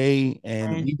you. today.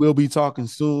 And And we will be talking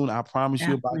soon. I promise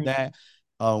you about definitely.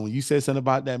 that. When you said something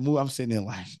about that move, I'm sitting there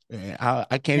like, man,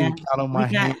 I can't Yeah. even count on We my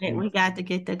got hand. we got to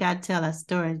get they got to tell a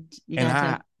story. You And got to tell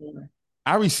I a story.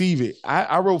 I receive it.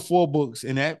 I wrote 4 books.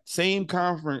 In that same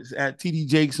conference at TD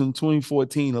Jakes in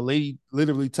 2014, a lady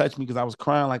literally touched me because I was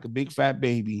crying like a big fat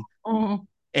baby. Mm-hmm.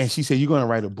 And she said, "You're going to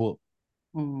write a book."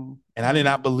 And I did Mm-hmm.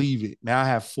 not believe it. Now I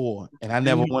have 4, and I And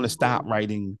never you want to stop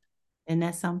writing. and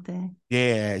that's something.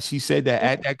 Yeah, she said that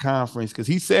at that conference, because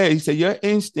he said, your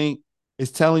instinct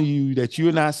is telling you that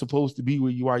you're not supposed to be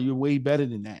where you are. You're way better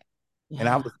than that. And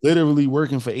I Yeah. was literally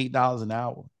working for $8 an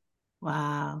hour.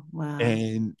 Wow. Wow.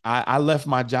 And I left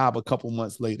my job a couple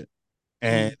months later,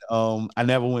 and Mm. I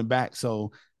never went back.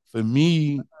 So for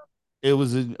me, it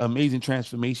was an amazing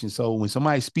transformation. So when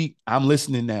somebody speak, I'm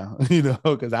listening now,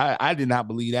 because I did not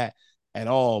believe that at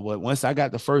all. But once I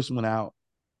got the first one out,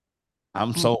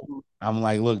 I'm so Mm-hmm. I'm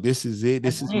like, look, this is it.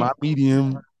 That's This is my it.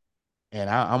 medium. And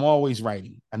I'm always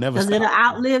writing. I never Because stop. it'll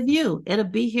outlive you. It'll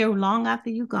be here long after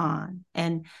you're gone.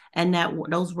 And that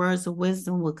those words of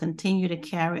wisdom will continue to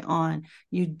carry on.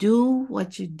 You do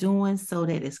what you're doing so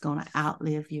that it's going to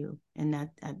outlive you. And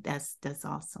that's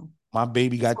awesome. My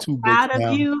baby got So 2 books proud of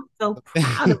now. you. So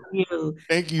proud of you.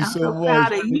 Thank you I'm so so much.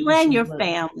 proud of Thank you you and so your much.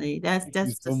 family. That's Thank you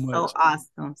that's so just so much.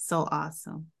 awesome. So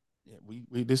awesome. Yeah,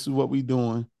 we this is what we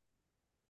doing.